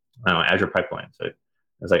Azure pipelines. Right?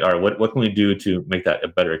 It's like, all right, what can we do to make that a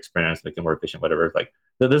better experience, make it more efficient, whatever. It's like,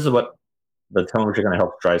 this is what the telemetry going to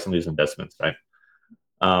help drive some of these investments, right?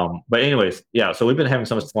 But anyways, yeah, so we've been having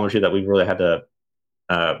so much telemetry that we've really had to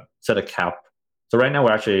set a cap. So right now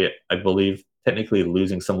we're actually, I believe, technically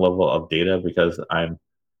losing some level of data because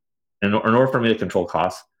in order for me to control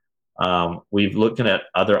costs, we've looked at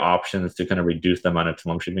other options to kind of reduce the amount of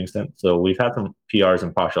telemetry being sent. So we've had some PRs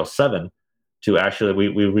in PowerShell 7 to actually,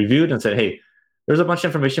 we reviewed and said, hey, there's a bunch of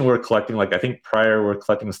information we're collecting. Like I think prior we're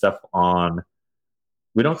collecting stuff on,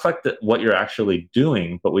 we don't collect what you're actually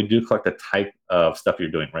doing, but we do collect the type of stuff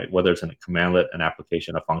you're doing, right? Whether it's a commandlet, an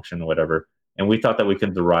application, a function, or whatever. And we thought that we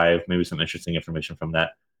could derive maybe some interesting information from that.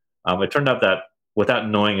 It turned out that without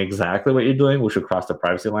knowing exactly what you're doing, which would cross the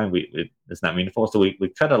privacy line, it's not meaningful. So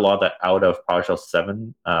we cut a lot of that out of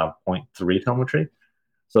PowerShell 7.3 telemetry.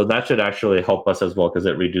 So that should actually help us as well because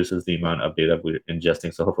it reduces the amount of data we're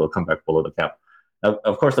ingesting. So hopefully it'll come back below the cap. Now,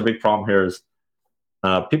 of course, the big problem here is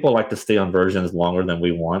people like to stay on versions longer than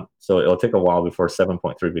we want. So it'll take a while before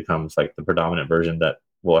 7.3 becomes like the predominant version that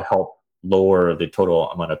will help lower the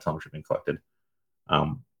total amount of telemetry being collected.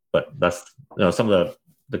 But that's some of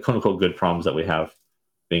the quote unquote good problems that we have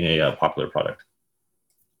being a popular product.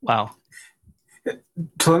 Wow.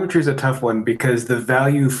 Telemetry is a tough one because the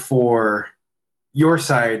value for your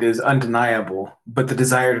side is undeniable, but the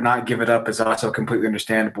desire to not give it up is also completely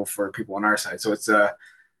understandable for people on our side. So it's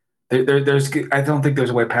there's I don't think there's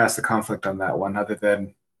a way past the conflict on that one other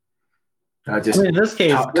than just in this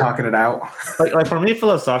case, talking it out. like for me,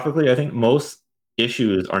 philosophically, I think most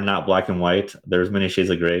issues are not black and white. There's many shades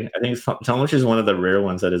of gray. I think telemetry is one of the rare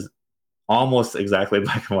ones that is almost exactly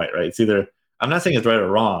black and white, right? It's either, I'm not saying it's right or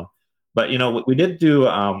wrong, but we did do,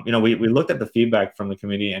 we looked at the feedback from the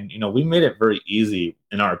community, and we made it very easy,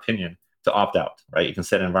 in our opinion, to opt out, right? You can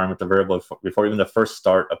set an environmental variable before even the first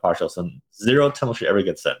start of PowerShell, so zero telemetry ever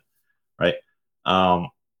gets set, right?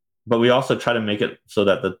 But we also try to make it so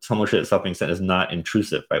that the telemetry itself being sent is not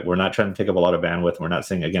intrusive, right? We're not trying to take up a lot of bandwidth. We're not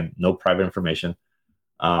saying, again, no private information.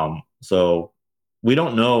 So we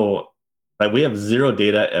don't know, like we have zero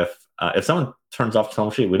data if someone turns off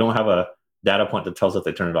telemetry, we don't have a data point that tells us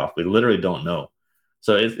they turn it off. We literally don't know.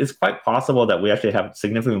 So it's quite possible that we actually have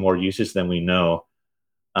significantly more usage than we know,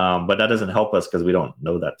 but that doesn't help us because we don't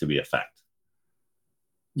know that to be a fact.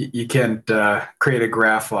 You can't create a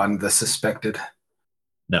graph on the suspected.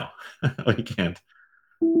 No, we can't.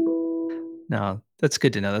 No, that's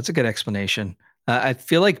good to know. That's a good explanation. I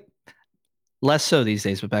feel like less so these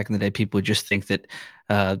days, but back in the day, people would just think that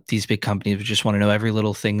these big companies would just want to know every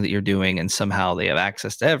little thing that you're doing, and somehow they have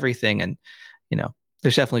access to everything. And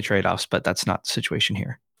there's definitely trade-offs, but that's not the situation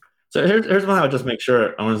here. So here's one I'll just make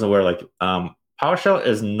sure everyone's aware. Like PowerShell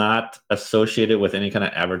is not associated with any kind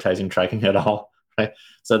of advertising tracking at all, right?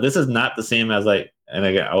 So this is not the same as like, and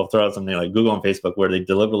again, I'll throw out something like Google and Facebook where they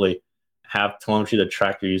deliberately have telemetry to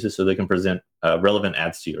track your users so they can present relevant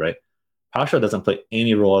ads to you, right? PowerShell doesn't play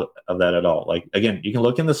any role of that at all. Like, again, you can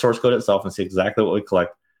look in the source code itself and see exactly what we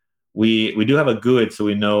collect. We do have a GUID, so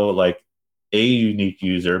we know like a unique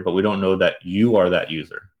user, but we don't know that you are that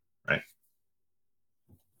user, right?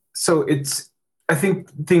 So I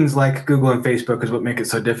think things like Google and Facebook is what make it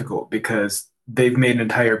so difficult because they've made an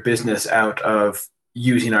entire business out of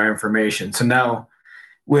using our information. So now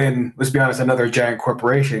when, let's be honest, another giant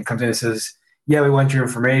corporation comes in and says, yeah, we want your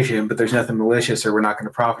information, but there's nothing malicious or we're not going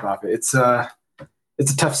to profit off it. It's a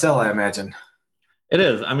tough sell, I imagine. It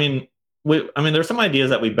is. I mean, there's some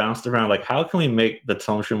ideas that we bounced around, like how can we make the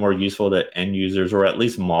telemetry more useful to end users or at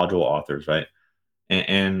least module authors, right?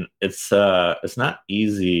 And it's not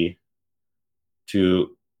easy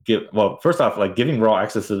to give. Well, first off, like giving raw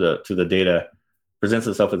access to the data presents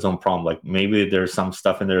itself its own problem. Like maybe there's some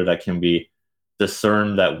stuff in there that can be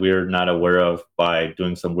discerned that we're not aware of by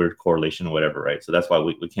doing some weird correlation or whatever, right? So that's why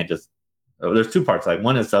we can't just. There's two parts. Like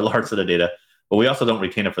one is the large set of data, but we also don't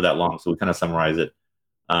retain it for that long, so we kind of summarize it.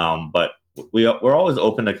 But we're always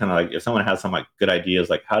open to kind of like if someone has some like good ideas,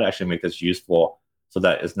 like how to actually make this useful, so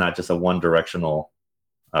that it's not just a one directional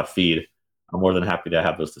feed. I'm more than happy to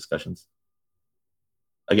have those discussions.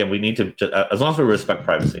 Again, we need to as long as we respect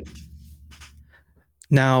privacy.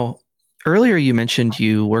 Now, earlier you mentioned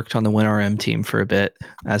you worked on the WinRM team for a bit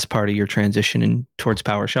as part of your transition towards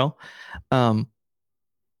PowerShell. I'm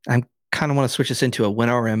kind of want to switch this into a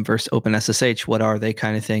WinRM versus OpenSSH. What are they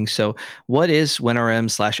kind of thing? So what is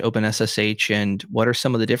WinRM/OpenSSH and what are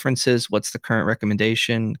some of the differences? What's the current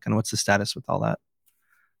recommendation? Kind of what's the status with all that?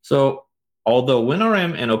 So although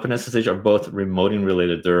WinRM and OpenSSH are both remoting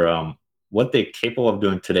related, they're what they're capable of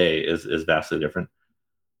doing today is vastly different.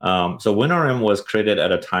 So WinRM was created at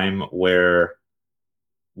a time where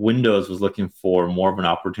Windows was looking for more of an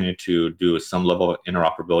opportunity to do some level of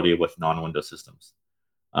interoperability with non-Windows systems.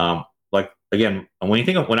 Like again, when I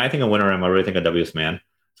think of WinRM, I really think of WSMan.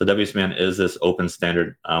 So WSMan is this open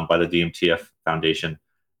standard by the DMTF Foundation,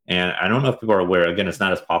 and I don't know if people are aware. Again, it's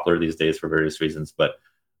not as popular these days for various reasons, but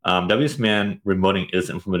WSMan remoting is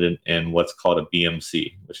implemented in what's called a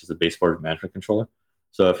BMC, which is a baseboard management controller.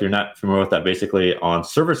 So if you're not familiar with that, basically on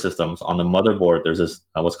server systems, on the motherboard, there's this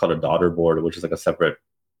what's called a daughter board, which is like a separate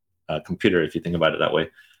computer, if you think about it that way,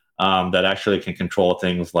 that actually can control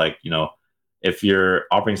things like, if your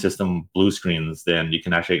operating system blue screens, then you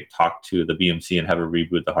can actually talk to the BMC and have it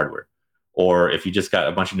reboot the hardware. Or if you just got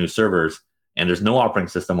a bunch of new servers and there's no operating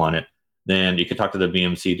system on it, then you can talk to the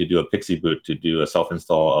BMC to do a Pixie boot, to do a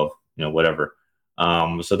self-install of whatever.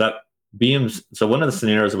 So one of the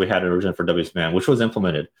scenarios that we had originally for WSMan, which was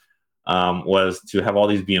implemented, was to have all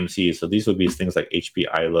these BMCs. So these would be things like HP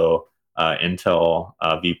ILO, Intel,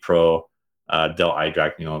 vPro, Dell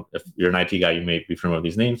iDRAC. If you're an IT guy, you may be familiar with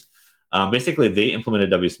these names. Basically, they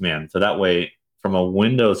implemented WSMan. So that way, from a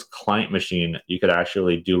Windows client machine, you could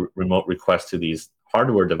actually do remote requests to these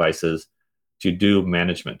hardware devices to do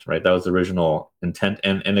management, right? That was the original intent,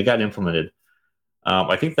 and it got implemented.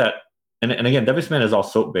 I think that, and again, WSMan is all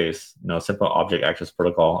SOAP-based, Simple Object Access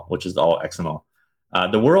Protocol, which is all XML.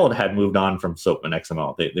 The world had moved on from SOAP and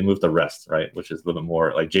XML. They moved to REST, right, which is a little bit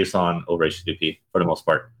more like JSON over HTTP for the most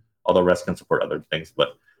part, although REST can support other things.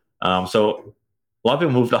 But so a lot of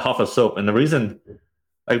people moved off of SOAP, and the reason,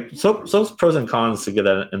 like SOAP's pros and cons, to get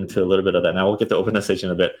that into a little bit of that. Now we'll get to OpenSSH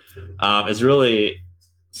in a bit. Is really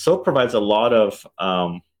SOAP provides a lot of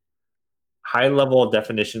high-level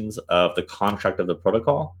definitions of the contract of the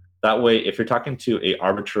protocol. That way, if you're talking to a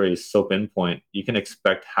arbitrary SOAP endpoint, you can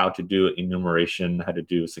expect how to do enumeration, how to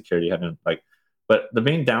do security, But the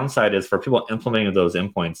main downside is for people implementing those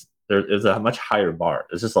endpoints, there is a much higher bar.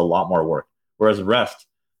 It's just a lot more work. Whereas REST,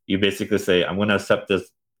 you basically say, I'm going to accept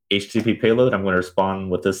this HTTP payload, I'm going to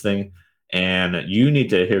respond with this thing, and you need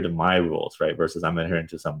to adhere to my rules, right? Versus I'm adhering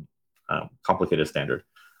to some complicated standard.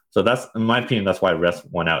 So that's, in my opinion, that's why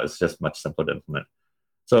REST went out. It's just much simpler to implement.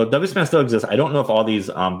 So WSMan still exists. I don't know if all these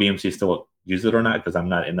BMCs still use it or not, because I'm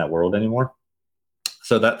not in that world anymore.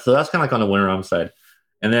 So that's kind of like on the WinRM side.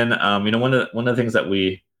 And then one of the things that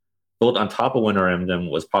we built on top of WinRM then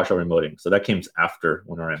was PowerShell remoting. So that came after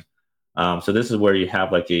WinRM. So this is where you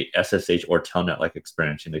have like a SSH or Telnet-like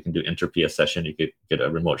experience, and they can do inter-PS session. You could get a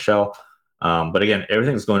remote shell. But again,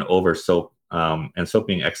 everything's going over SOAP, and SOAP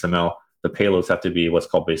being XML, the payloads have to be what's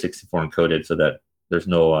called base64 encoded, so that there's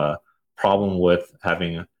no problem with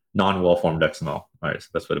having non-well-formed XML. All right, that's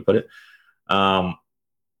the best way to put it.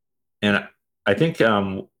 And I think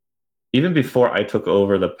even before I took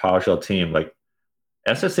over the PowerShell team, like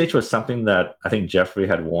SSH was something that I think Jeffrey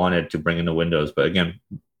had wanted to bring into Windows, but again,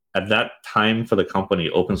 at that time for the company,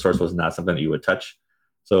 open source was not something that you would touch,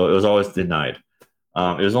 so it was always denied.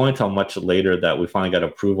 It was only until much later that we finally got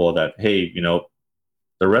approval that, hey,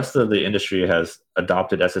 the rest of the industry has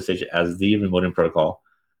adopted SSH as the remoting protocol.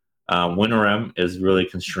 WinRM is really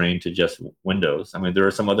constrained to just Windows. I mean, there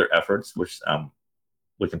are some other efforts which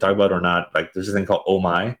we can talk about or not. Like there's a thing called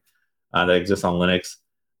OMI that exists on Linux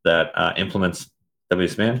that implements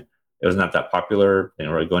WSMan. It was not that popular;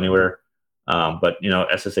 didn't really go anywhere. But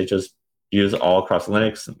SSH is used all across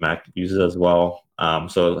Linux. Mac uses it as well.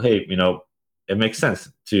 So hey, it makes sense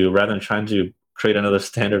to, rather than trying to create another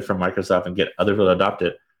standard from Microsoft and get other people to adopt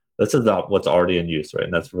it, let's adopt what's already in use, right?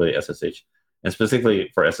 And that's really SSH. And specifically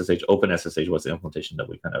for SSH, Open SSH was the implementation that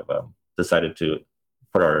we kind of decided to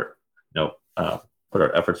put our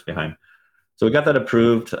efforts behind. So we got that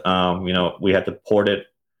approved. We had to port it.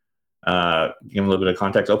 Give them a little bit of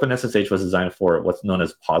context. Open SSH was designed for what's known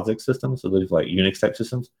as POSIX systems, so these like Unix type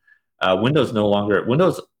systems. Windows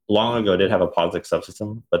long ago did have a POSIX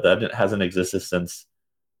subsystem, but that hasn't existed since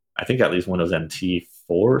I think at least Windows NT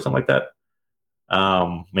 4 or something like that.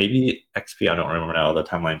 Maybe XP, I don't remember now the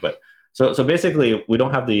timeline, but so basically we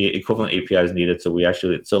don't have the equivalent APIs needed. So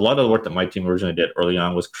a lot of the work that my team originally did early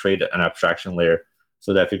on was create an abstraction layer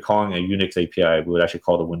so that if you're calling a Unix API, we would actually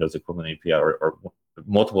call the Windows equivalent API or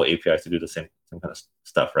multiple APIs to do the same kind of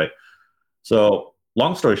stuff, right? So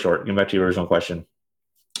long story short, getting back to your original question,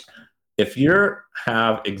 if you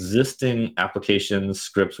have existing applications,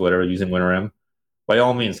 scripts, whatever, using WinRM, by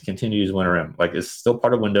all means, continue to use WinRM. Like it's still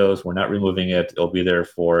part of Windows. We're not removing it. It'll be there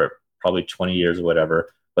for probably 20 years or whatever.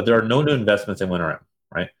 But there are no new investments in WinRM,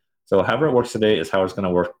 right? So however it works today is how it's going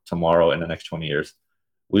to work tomorrow in the next 20 years.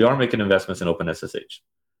 We are making investments in OpenSSH.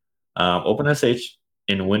 OpenSSH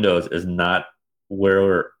in Windows is not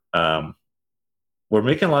where we're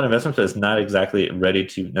making a lot of investments, but it's not exactly ready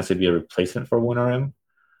to necessarily be a replacement for WinRM.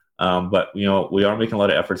 But we are making a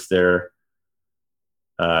lot of efforts there.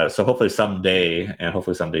 So hopefully someday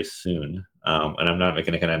soon, and I'm not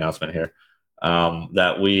making any kind of announcement here,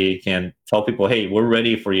 that we can tell people, hey, we're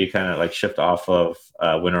ready for you kind of like shift off of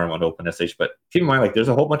WinRM on OpenSSH. But keep in mind, like there's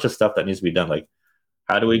a whole bunch of stuff that needs to be done. Like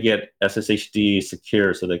how do we get SSHD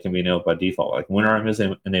secure so that it can be enabled by default? Like WinRM is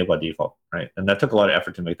enabled by default, right? And that took a lot of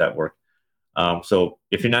effort to make that work. So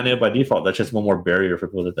if you're not enabled by default, that's just one more barrier for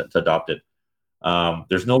people to adopt it.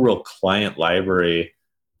 There's no real client library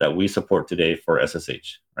that we support today for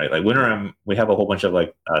SSH, right? Like WinRM, we have a whole bunch of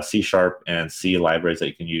like C# and C libraries that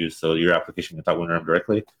you can use, so your application can talk WinRM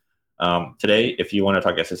directly. Today, if you want to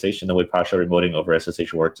talk SSH, and the way PowerShell remoting over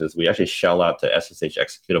SSH works is we actually shell out to SSH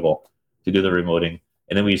executable to do the remoting,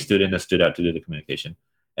 and then we stood in and stood out to do the communication.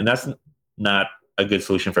 And that's not a good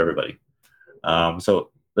solution for everybody. So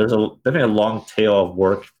there's definitely a long tail of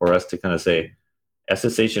work for us to kind of say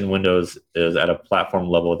SSH in Windows is at a platform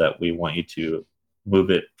level that we want you to move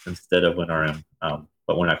it instead of WinRM,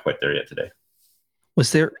 but we're not quite there yet today.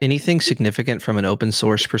 Was there anything significant from an open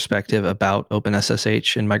source perspective about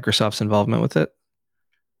OpenSSH and Microsoft's involvement with it?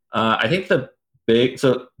 I think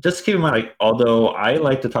so just keep in mind, like, although I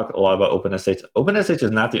like to talk a lot about OpenSSH, OpenSSH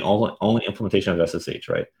is not the only implementation of SSH,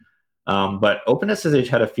 right? But OpenSSH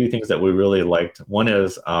had a few things that we really liked. One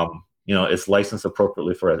is, it's licensed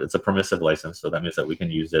appropriately for it. It's a permissive license, so that means that we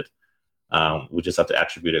can use it. We just have to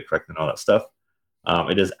attribute it correctly and all that stuff.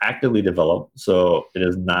 It is actively developed, so it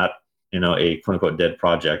is not, a quote unquote dead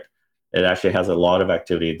project. It actually has a lot of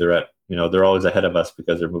activity. They're always ahead of us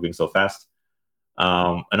because they're moving so fast.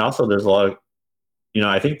 And also there's a lot of,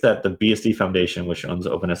 I think that the BSD Foundation, which owns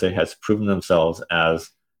OpenSSH, has proven themselves as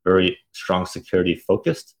very strong security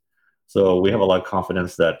focused. So we have a lot of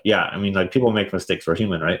confidence that, people make mistakes. We're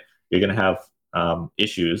human, right? You're going to have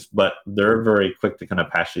issues, but they're very quick to kind of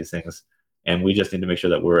patch these things. And we just need to make sure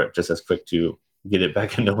that we're just as quick to get it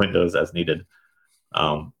back into Windows as needed.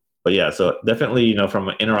 But yeah, so definitely, from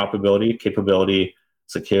an interoperability, capability,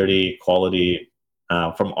 security, quality,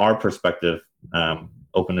 from our perspective,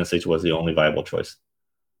 OpenSSH was the only viable choice.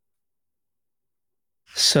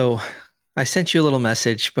 So I sent you a little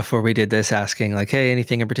message before we did this asking like, hey,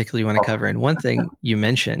 anything in particular you want to cover? And one thing you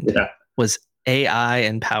mentioned was AI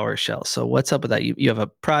and PowerShell. So what's up with that? You have a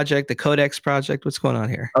project, the Codex project. What's going on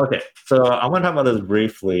here? Okay, so I want to talk about this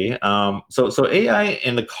briefly. So AI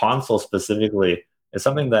in the console specifically is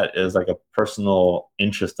something that is like a personal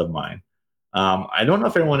interest of mine. I don't know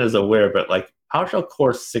if everyone is aware, but like PowerShell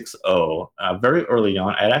Core 6.0, very early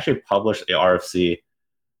on, I had actually published a RFC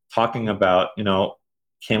talking about,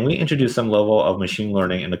 can we introduce some level of machine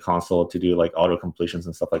learning in the console to do like auto completions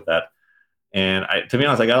and stuff like that? And to be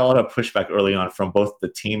honest, I got a lot of pushback early on from both the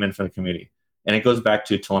team and from the community. And it goes back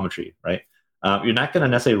to telemetry, right? You're not going to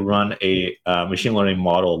necessarily run a machine learning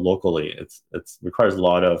model locally. It requires a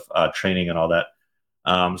lot of training and all that.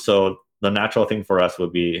 So the natural thing for us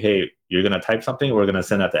would be, hey, you're going to type something, we're going to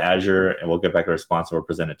send that to Azure, and we'll get back a response and we'll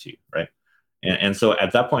present it to you, right? And so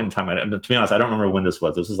at that point in time, to be honest, I don't remember when this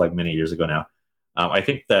was. This was like many years ago now. I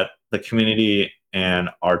think that the community and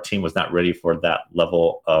our team was not ready for that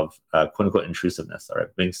level of quote unquote intrusiveness, all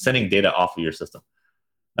right? Being sending data off of your system.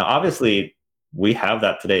 Now, obviously, we have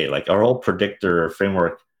that today. Like our whole predictor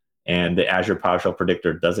framework and the Azure PowerShell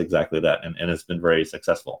predictor does exactly that, and it's been very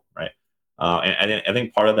successful, right? And I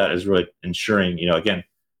think part of that is really ensuring, again,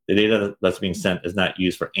 the data that's being sent is not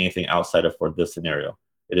used for anything outside of for this scenario.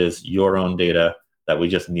 It is your own data that we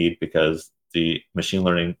just need because the machine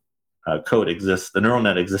learning code exists, the neural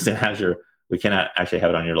net exists in Azure. We cannot actually have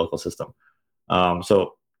it on your local system.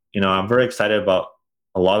 So, I'm very excited about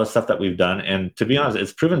a lot of stuff that we've done. And to be honest,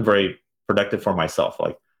 it's proven very productive for myself.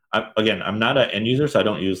 Like, I'm not an end user, so I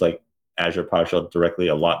don't use like Azure PowerShell directly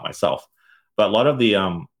a lot myself. But a lot of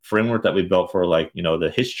the framework that we built for like,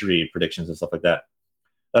 the history predictions and stuff like that,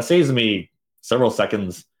 that saves me several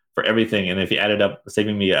seconds for everything. And if you add it up,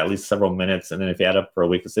 saving me at least several minutes. And then if you add up for a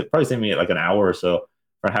week, it's probably saving me like an hour or so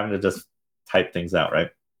for having to just type things out, right?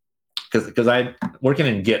 Because I working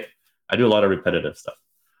in Git, I do a lot of repetitive stuff.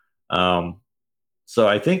 So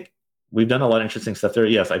I think we've done a lot of interesting stuff there.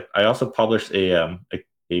 Yes, I also published a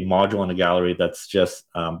module in the gallery that's just,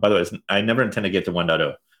 by the way, I never intend to get to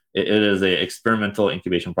 1.0. It is a experimental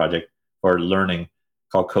incubation project for learning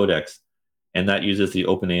called Codex. And that uses the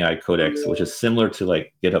OpenAI Codex, which is similar to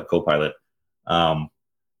like GitHub Copilot.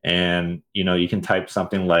 And, you can type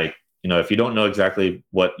something like, if you don't know exactly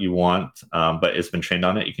what you want, but it's been trained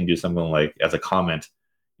on it, you can do something like as a comment,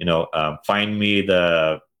 find me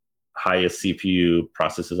the highest CPU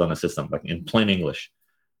processes on the system, like in plain English.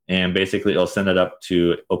 And basically it'll send it up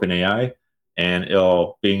to OpenAI, and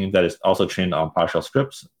being that it's also trained on PowerShell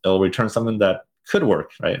scripts, it'll return something that could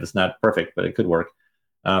work, right? It's not perfect, but it could work.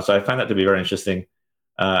 So I find that to be very interesting.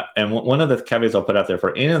 And one of the caveats I'll put out there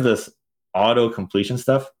for any of this auto completion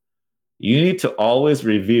stuff, you need to always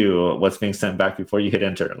review what's being sent back before you hit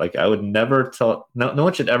enter. Like I would never no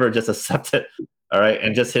one should ever just accept it, all right,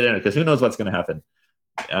 and just hit enter, because who knows what's going to happen.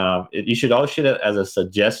 You should always shoot it as a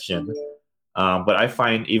suggestion. But I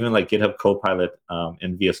find even like GitHub Copilot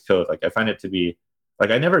in VS Code, like I find it to be,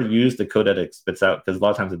 like I never use the code that it spits out because a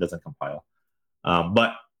lot of times it doesn't compile.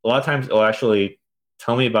 But a lot of times it'll actually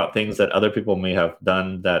tell me about things that other people may have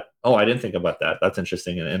done that, I didn't think about that. That's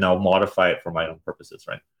interesting. And I'll modify it for my own purposes,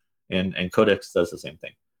 right? And Codex does the same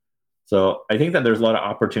thing. So I think that there's a lot of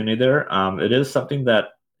opportunity there. It is something that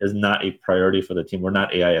is not a priority for the team. We're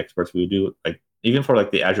not AI experts. We do, like, even for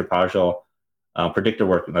like the Azure PowerShell predictor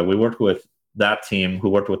work, like we worked with that team who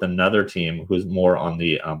worked with another team who's more on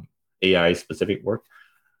the AI specific work.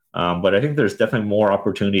 But I think there's definitely more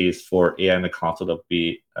opportunities for AI in the console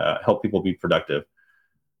to help people be productive.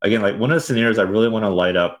 Again, like one of the scenarios I really want to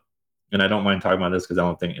light up, and I don't mind talking about this because I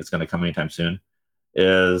don't think it's going to come anytime soon,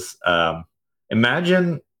 is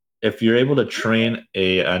imagine if you're able to train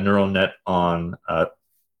a neural net on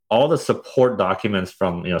all the support documents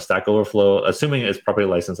from Stack Overflow, assuming it's properly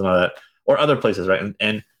licensed and all that, or other places, right?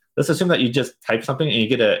 And let's assume that you just type something and you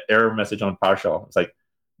get an error message on PowerShell. It's like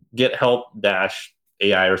get help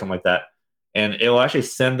 -AI or something like that, and it will actually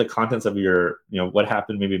send the contents of your what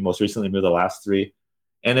happened maybe most recently, maybe the last 3.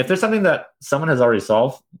 And if there's something that someone has already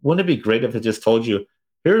solved, wouldn't it be great if it just told you,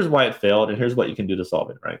 here's why it failed and here's what you can do to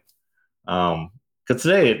solve it, right? Because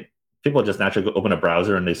today, people just naturally go open a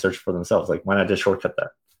browser and they search for themselves. Like, why not just shortcut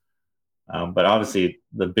that? But obviously,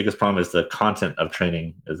 the biggest problem is the content of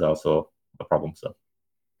training is also a problem. So,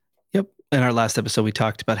 yep. In our last episode, we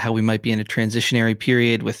talked about how we might be in a transitionary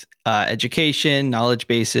period with education, knowledge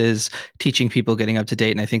bases, teaching people, getting up to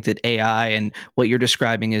date. And I think that AI and what you're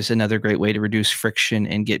describing is another great way to reduce friction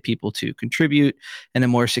and get people to contribute in a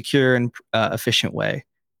more secure and efficient way.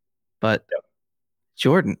 But yep.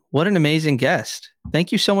 Jordan, what an amazing guest.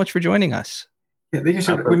 Thank you so much for joining us. Yeah, thank you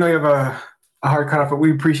so much. We know you have a hard cutoff, but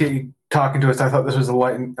we appreciate you talking to us. I thought this was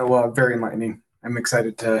very enlightening. I'm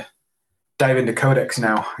excited to dive into Codex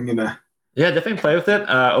now. Yeah, definitely play with it.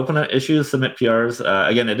 Open up issues, submit PRs.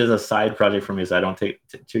 Again, it is a side project for me, so I don't treat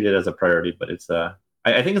it as a priority. But it's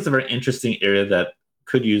I think it's a very interesting area that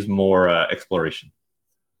could use more exploration.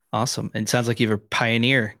 Awesome. And it sounds like you're a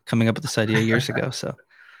pioneer coming up with this idea years ago. So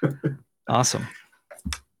awesome.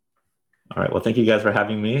 All right. Well, thank you guys for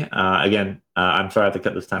having me. Again, I'm sorry I have to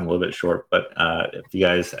cut this time a little bit short, but if you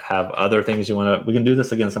guys have other things we can do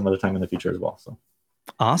this again some other time in the future as well. So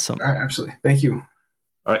awesome. All right, absolutely. Thank you.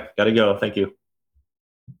 All right. Got to go. Thank you.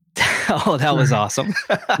 Oh, that was awesome.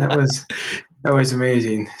 That was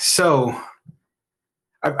amazing. So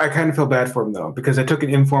I kind of feel bad for him though, because I took an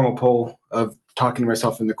informal poll of talking to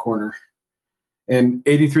myself in the corner, and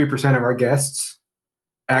 83% of our guests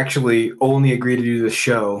actually only agree to do the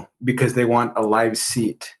show because they want a live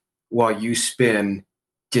seat while you spin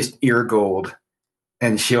just ear gold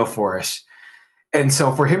and shield for us. And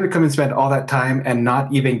so for him to come and spend all that time and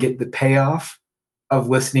not even get the payoff of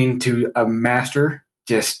listening to a master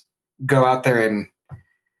just go out there and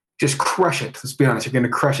just crush it. Let's be honest, you're going to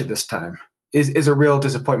crush it this time. Is a real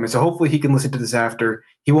disappointment. So hopefully he can listen to this after.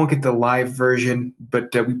 He won't get the live version,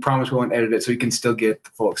 but we promise we won't edit it so he can still get the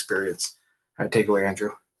full experience. All right, take away,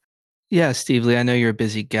 Andrew. Yeah, Steve Lee, I know you're a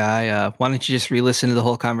busy guy. Why don't you just re-listen to the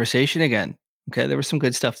whole conversation again? Okay, there was some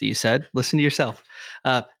good stuff that you said. Listen to yourself.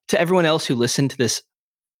 To everyone else who listened to this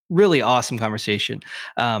really awesome conversation,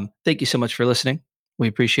 thank you so much for listening. We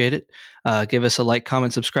appreciate it. Give us a like,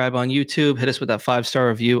 comment, subscribe on YouTube. Hit us with that 5-star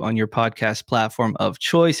review on your podcast platform of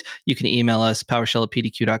choice. You can email us,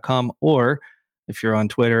 powershell@pdq.com, or if you're on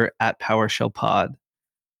Twitter, @PowerShellPod.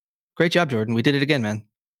 Great job, Jordan. We did it again, man.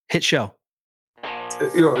 Hit show.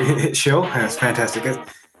 Hit show? That's fantastic.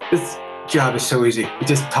 This job is so easy. You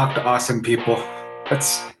just talk to awesome people.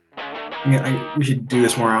 We should do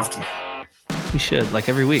this more often. We should, like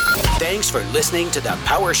every week. Thanks for listening to the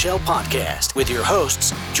PowerShell Podcast with your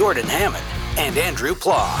hosts, Jordan Hammond and Andrew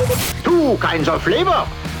Plough. 2 kinds of flavor,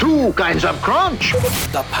 2 kinds of crunch.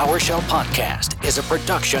 The PowerShell Podcast is a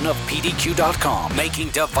production of PDQ.com, making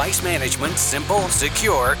device management simple,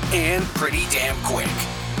 secure, and pretty damn quick.